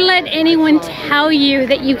ever let anyone tell you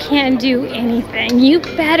that you can't do anything. You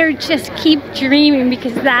better just keep dreaming,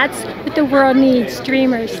 because that's what the world needs,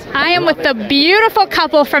 dreamers. I am with the beautiful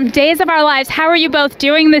couple from Days of Our Lives. How are you both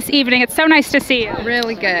doing this evening? It's so nice to see you.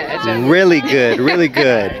 Really good. Really good, really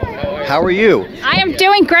good. How are you? I am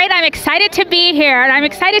doing great. I'm excited to be here, and I'm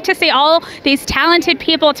excited to see all these talented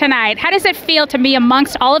people tonight. How does it feel to be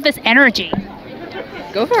amongst all of this energy?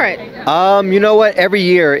 Go for it. You know what? Every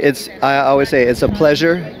year, I always say it's a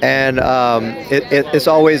pleasure, and it's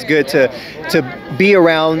always good to be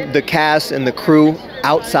around the cast and the crew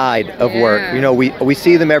outside of work. You know, we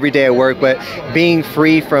see them every day at work, but being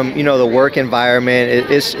free from the work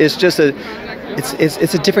environment, it's just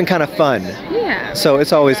it's a different kind of fun. Yeah. So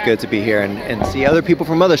it's always good to be here and see other people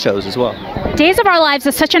from other shows as well. Days of Our Lives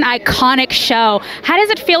is such an iconic show. How does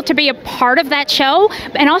it feel to be a part of that show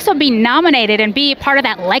and also be nominated and be part of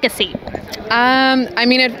that legacy? I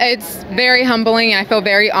mean, it's very humbling, and I feel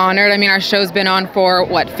very honored. I mean, our show's been on for,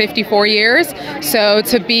 54 years? So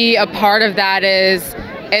to be a part of that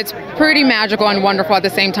it's pretty magical and wonderful at the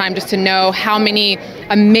same time, just to know how many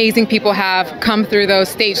amazing people have come through those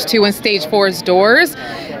stage 2 and stage 4's doors.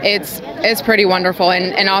 It's pretty wonderful,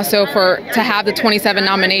 and also to have the 27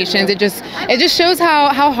 nominations, it just shows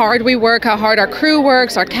how hard we work, how hard our crew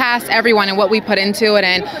works, our cast, everyone, and what we put into it,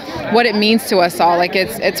 and what it means to us all. Like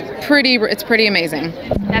it's pretty amazing.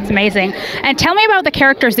 That's amazing. And tell me about the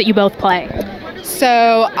characters that you both play.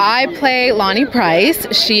 So I play Lonnie Price.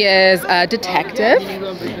 She is a detective,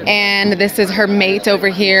 and this is her mate over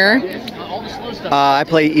here. I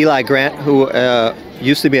play Eli Grant, who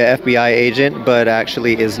used to be an FBI agent, but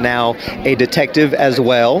actually is now a detective as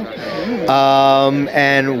well.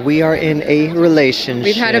 And we are in a relationship.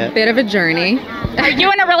 We've had a bit of a journey. Are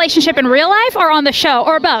you in a relationship in real life or on the show,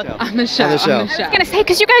 or both? On the show. On the show. On the show. I was gonna say,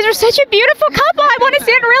 because you guys are such a beautiful couple, I want to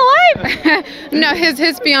see it in real life. No,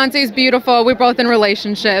 his fiance is beautiful. We're both in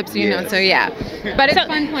relationships, you know. So yeah, but it's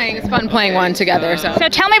fun playing. It's fun playing one together. So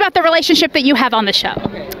tell me about the relationship that you have on the show.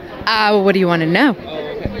 What do you want to know?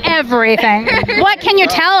 Everything. What can you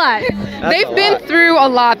tell us? They've been through a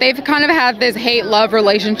lot. They've kind of had this hate-love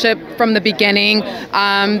relationship from the beginning.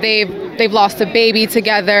 They've lost a baby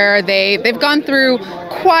together. They've gone through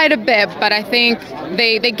quite a bit, but I think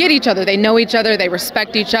they get each other. They know each other. They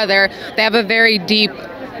respect each other. They have a very deep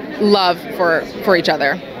love for each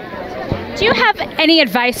other. Do you have any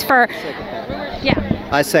advice for? Yeah.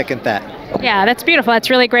 I second that. Yeah, that's beautiful. That's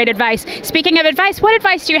really great advice. Speaking of advice, what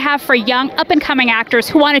advice do you have for young, up-and-coming actors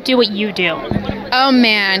who want to do what you do? Oh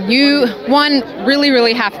man, you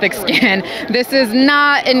really have thick skin. This is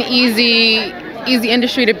not an easy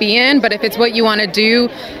industry to be in, but if it's what you want to do,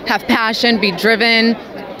 have passion, be driven,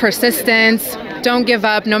 persistence, don't give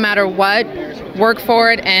up no matter what, work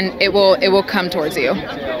for it, and it will come towards you.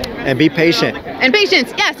 And be patient. And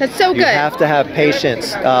patience, yes, that's so good. You have to have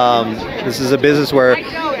patience. This is a business where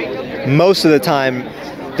most of the time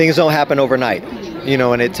things don't happen overnight, you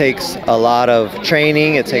know, and it takes a lot of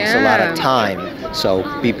training, it takes a lot of time. So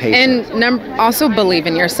be patient. And also believe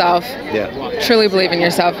in yourself. Yeah. Truly believe in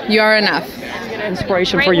yourself. You are enough.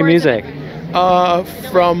 Inspiration for your music.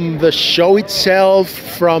 From the show itself,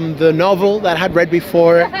 from the novel that I had read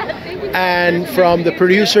before, and from the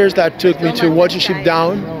producers that took me to Watership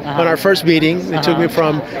Down on our first meeting. They took me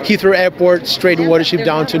from Heathrow Airport straight to Watership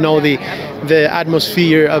Down to know the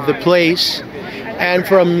atmosphere of the place. And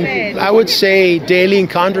from, I would say, daily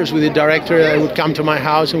encounters with the director that would come to my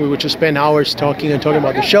house and we would just spend hours talking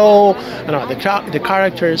about the show and about the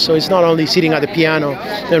characters. So it's not only sitting at the piano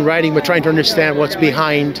and writing, but trying to understand what's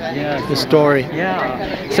behind the story.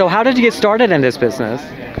 Yeah. So how did you get started in this business?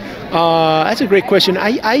 That's a great question.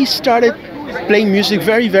 I started playing music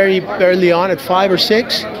very, very early on at 5 or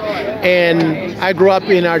 6. And I grew up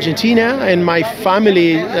in Argentina, and my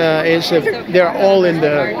family they're all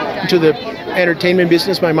into the entertainment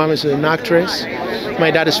business. My mom is an actress,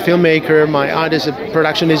 my dad is a filmmaker, my aunt is a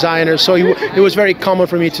production designer. So it was very common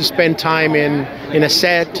for me to spend time in a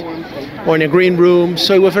set or in a green room.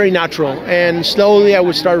 So it was very natural. And slowly I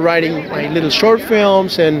would start writing my little short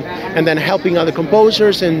films and then helping other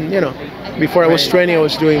composers. And before I was training, I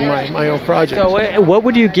was doing my own project. So what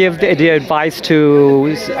would you give the advice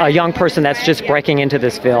to a young person that's just breaking into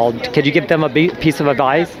this field? Could you give them a piece of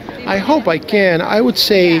advice? I hope I can. I would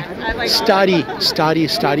say study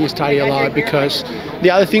a lot, because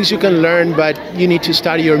the other things you can learn, but you need to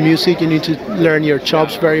study your music, you need to learn your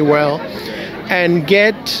chops very well, and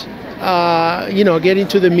get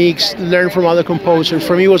into the mix, learn from other composers.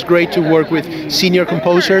 For me, it was great to work with senior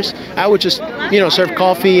composers. I would just, serve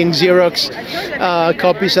coffee and Xerox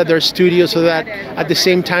copies at their studio, so that at the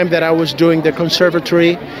same time that I was doing the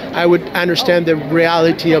conservatory, I would understand the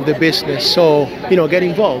reality of the business. So, get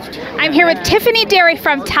involved. I'm here with Tiffany Derry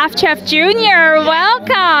from Top Chef Jr.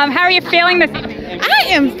 Welcome. How are you feeling this evening? I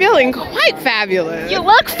am feeling quite fabulous. You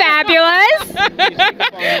look fabulous.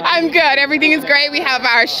 I'm good. Everything is great. We have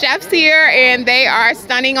our chefs here, and they are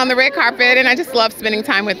stunning on the red carpet, and I just love spending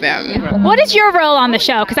time with them. What is your role on the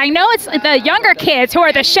show? Because I know it's the younger kids who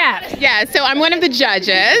are the chefs. Yeah, so I'm one of the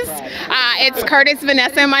judges. It's Curtis,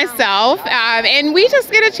 Vanessa, and myself, and we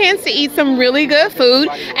just get a chance to eat some really good food,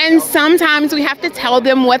 and sometimes we have to tell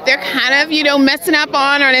them what they're kind of, messing up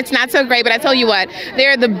on, or it's not so great. But I tell you what,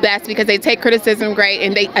 they're the best, because they take criticism great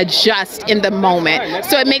and they adjust in the moment.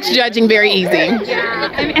 So it makes judging very easy.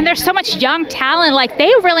 Yeah. And there's so much young talent, like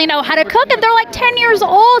they really know how to cook, and they're like 10 years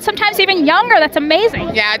old, sometimes even younger. That's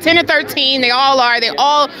amazing. Yeah, 10 or 13, they all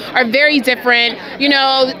are very different.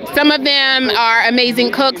 Some of them are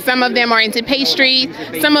amazing cooks, some of them are into pastry,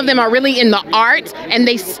 some of them are really in the art, and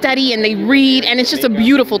they study and they read, and it's just a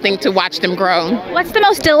beautiful thing to watch them grow. What's the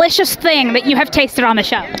most delicious thing that you have tasted on the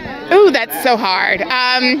show? Ooh, that's so hard.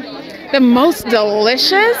 The most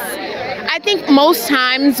delicious? I think most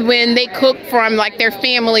times when they cook from like their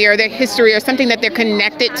family or their history or something that they're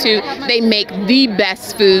connected to, they make the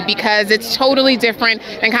best food, because it's totally different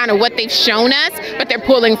than kind of what they've shown us, but they're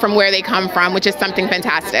pulling from where they come from, which is something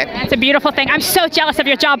fantastic. That's a beautiful thing. I'm so jealous of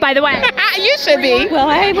your job, by the way. You should be. Well,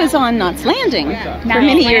 I was on Knots Landing for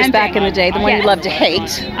many years back in the day, the one you love to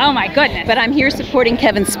hate. Oh my goodness. But I'm here supporting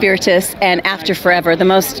Kevin Spiritus and After Forever, the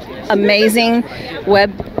most amazing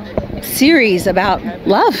web series about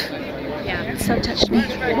love. So touched me.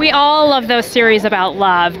 We all love those series about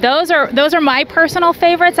love. Those are my personal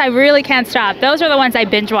favorites. I really can't stop. Those are the ones I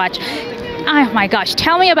binge watch. Oh my gosh,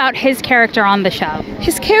 tell me about his character on the show.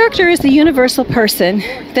 His character is the universal person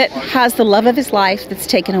that has the love of his life that's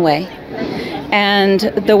taken away. And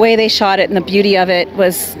the way they shot it and the beauty of it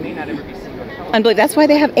was unbelievable. That's why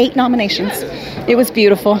they have 8 nominations. It was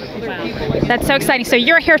beautiful. That's so exciting. So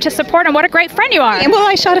you're here to support him. What a great friend you are. And well,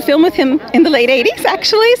 I shot a film with him in the late 80s,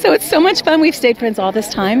 actually, so it's so much fun. We've stayed friends all this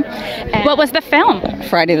time. And what was the film?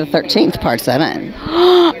 Friday the 13th, Part 7.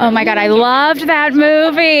 Oh my God, I loved that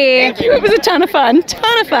movie. Thank you. It was a ton of fun.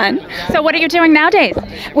 So what are you doing nowadays?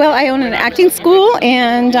 Well, I own an acting school,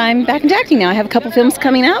 and I'm back into acting now. I have a couple films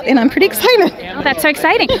coming out, and I'm pretty excited. Oh, that's so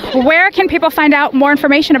exciting. Where can people find out more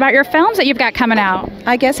information about your films that you've got coming out?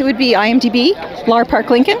 I guess it would be IMDb, Lar Park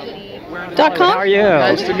Lincoln. How are you?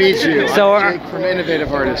 Nice to meet you. So, I'm Jake from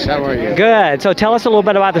Innovative Artists. How are you? Good. So tell us a little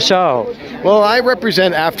bit about the show. Well, I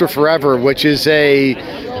represent After Forever, which is a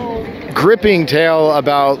gripping tale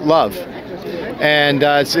about love. And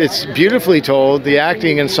it's beautifully told. The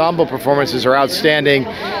acting ensemble performances are outstanding.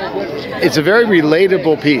 It's a very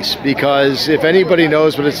relatable piece because if anybody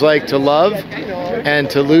knows what it's like to love and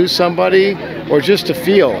to lose somebody or just to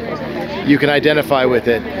feel, you can identify with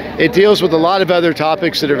it. It deals with a lot of other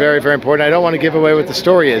topics that are very, very important. I don't want to give away what the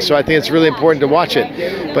story is, so I think it's really important to watch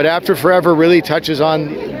it. But After Forever really touches on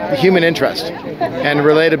human interest and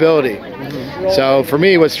relatability. So for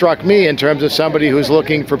me, what struck me in terms of somebody who's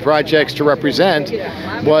looking for projects to represent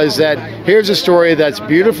was that here's a story that's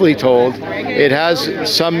beautifully told. It has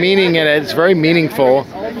some meaning in it. It's very meaningful.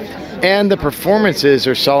 And the performances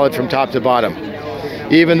are solid from top to bottom.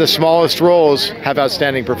 Even the smallest roles have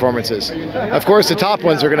outstanding performances. Of course, the top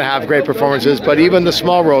ones are going to have great performances, but even the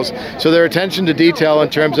small roles. So their attention to detail in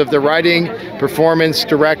terms of the writing, performance,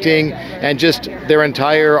 directing, and just their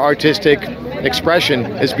entire artistic expression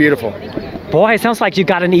is beautiful. Boy, it sounds like you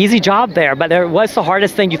got an easy job there, but what's the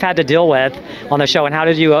hardest thing you've had to deal with on the show, and how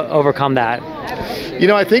did you overcome that? You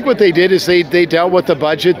know, I think what they did is they dealt with a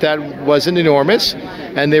budget that wasn't enormous,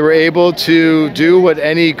 and they were able to do what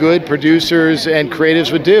any good producers and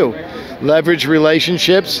creatives would do. Leverage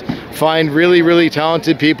relationships, find really, really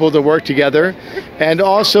talented people to work together, and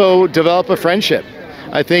also develop a friendship.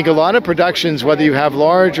 I think a lot of productions, whether you have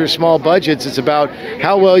large or small budgets, it's about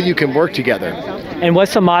how well you can work together. And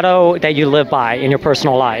what's the motto that you live by in your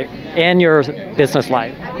personal life and your business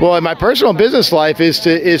life? Well, in my personal business life is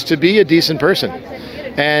to be a decent person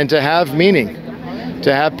and to have meaning,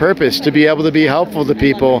 to have purpose, to be able to be helpful to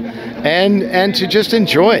people, and to just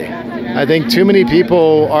enjoy. I think too many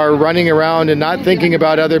people are running around and not thinking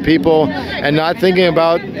about other people and not thinking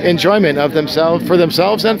about enjoyment of themselves, for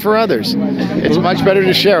themselves and for others. It's much better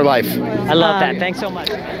to share life. I love that. Thanks so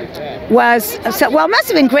much. Well, it must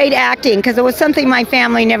have been great acting because it was something my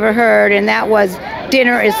family never heard, and that was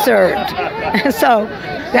dinner is served. So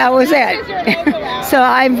that was it. So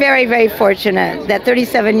I'm very, very fortunate that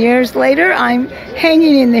 37 years later, I'm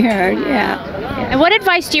hanging in there, yeah. And what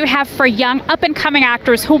advice do you have for young up-and-coming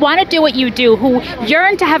actors who want to do what you do, who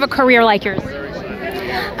yearn to have a career like yours?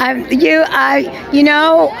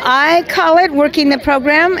 I call it working the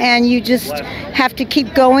program, and you just have to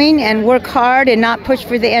keep going and work hard and not push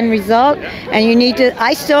for the end result. And you need to,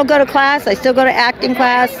 I still go to class, I still go to acting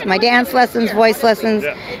class, my dance lessons, voice lessons,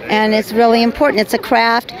 and it's really important. It's a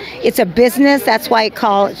craft, it's a business, that's why I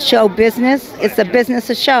call it show business. It's a business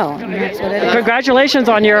of show. That's what it is. Congratulations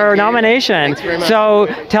on your nomination. So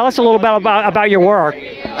tell us a little bit about your work.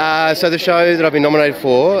 So the show that I've been nominated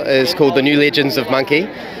for is called The New Legends of Monkey.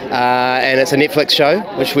 And it's a Netflix show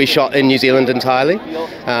which we shot in New Zealand entirely,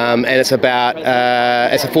 and it's about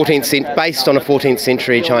it's based on a 14th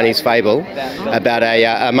century Chinese fable about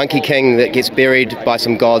a monkey king that gets buried by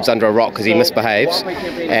some gods under a rock because he misbehaves,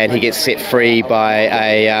 and he gets set free by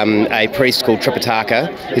a priest called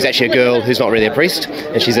Tripitaka, who's actually a girl who's not really a priest,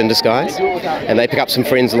 and she's in disguise, and they pick up some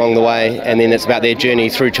friends along the way, and then it's about their journey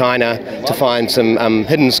through China to find some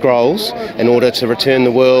hidden scrolls in order to return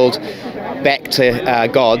the world back to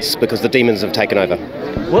gods because the demons have taken over.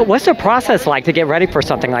 What's the process like to get ready for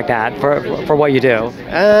something like that, for what you do?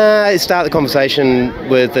 Start the conversation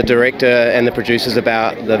with the director and the producers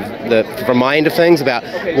about from my end of things, about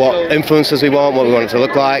what influences we want, what we want it to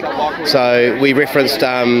look like. So we referenced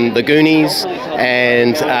the Goonies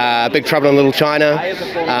and Big Trouble in Little China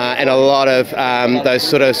and a lot of those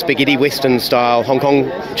sort of spaghetti western style Hong Kong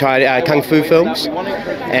kung fu films.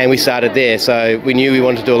 And we started there. So we knew we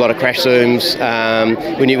wanted to do a lot of crash zooms.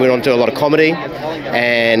 We knew we wanted to do a lot of comedy.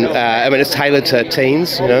 And I mean, it's tailored to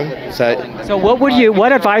teens, you know. So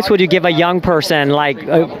what advice would you give a young person, like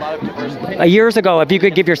years ago, if you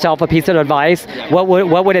could give yourself a piece of advice, what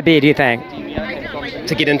would it be, do you think?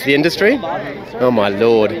 To get into the industry? Oh my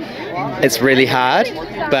Lord. It's really hard,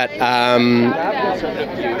 but I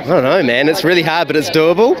don't know, man. It's really hard, but it's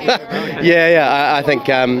doable. I think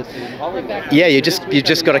you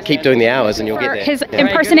just got to keep doing the hours, and you'll get there. His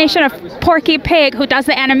impersonation of Porky Pig, who does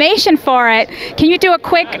the animation for it. Can you do a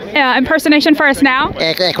quick impersonation for us now?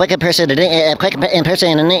 Quick impersonation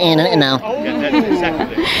now.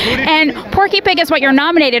 And Porky Pig is what you're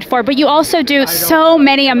nominated for, but you also do so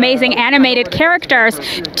many amazing animated characters.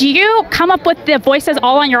 Do you come up with the voices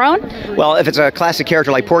all on your own? Well, if it's a classic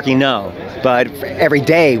character like Porky, no. But every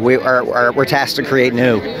day we're tasked to create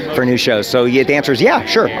for new shows. So the answer is yeah,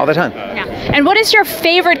 sure, all the time. Yeah. And what is your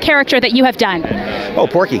favorite character that you have done? Oh,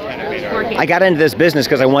 Porky. I I got into this business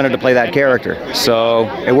because I wanted to play that character. So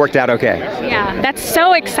it worked out okay. Yeah, that's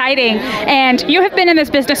so exciting. And you have been in this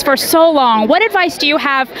business for so long. What advice do you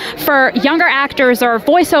have for younger actors or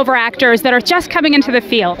voiceover actors that are just coming into the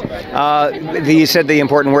field? You said the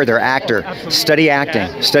important word there, actor. Study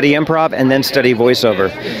acting, study improv, and then study voiceover.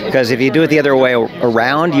 Because if you do it the other way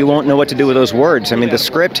around, you won't know what to do with those words. I mean, the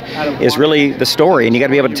script is really the story, and you got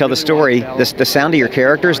to be able to tell the story. The sound of your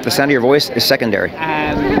characters, the sound of your voice is secondary.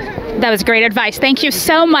 That was great advice. Thank you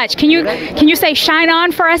so much. Can you say "shine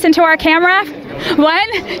on" for us into our camera?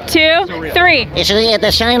 1, 2, 3. You should get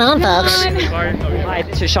the shine on, folks.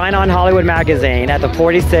 To Shine On Hollywood Magazine at the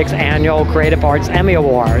 46th Annual Creative Arts Emmy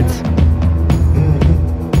Awards.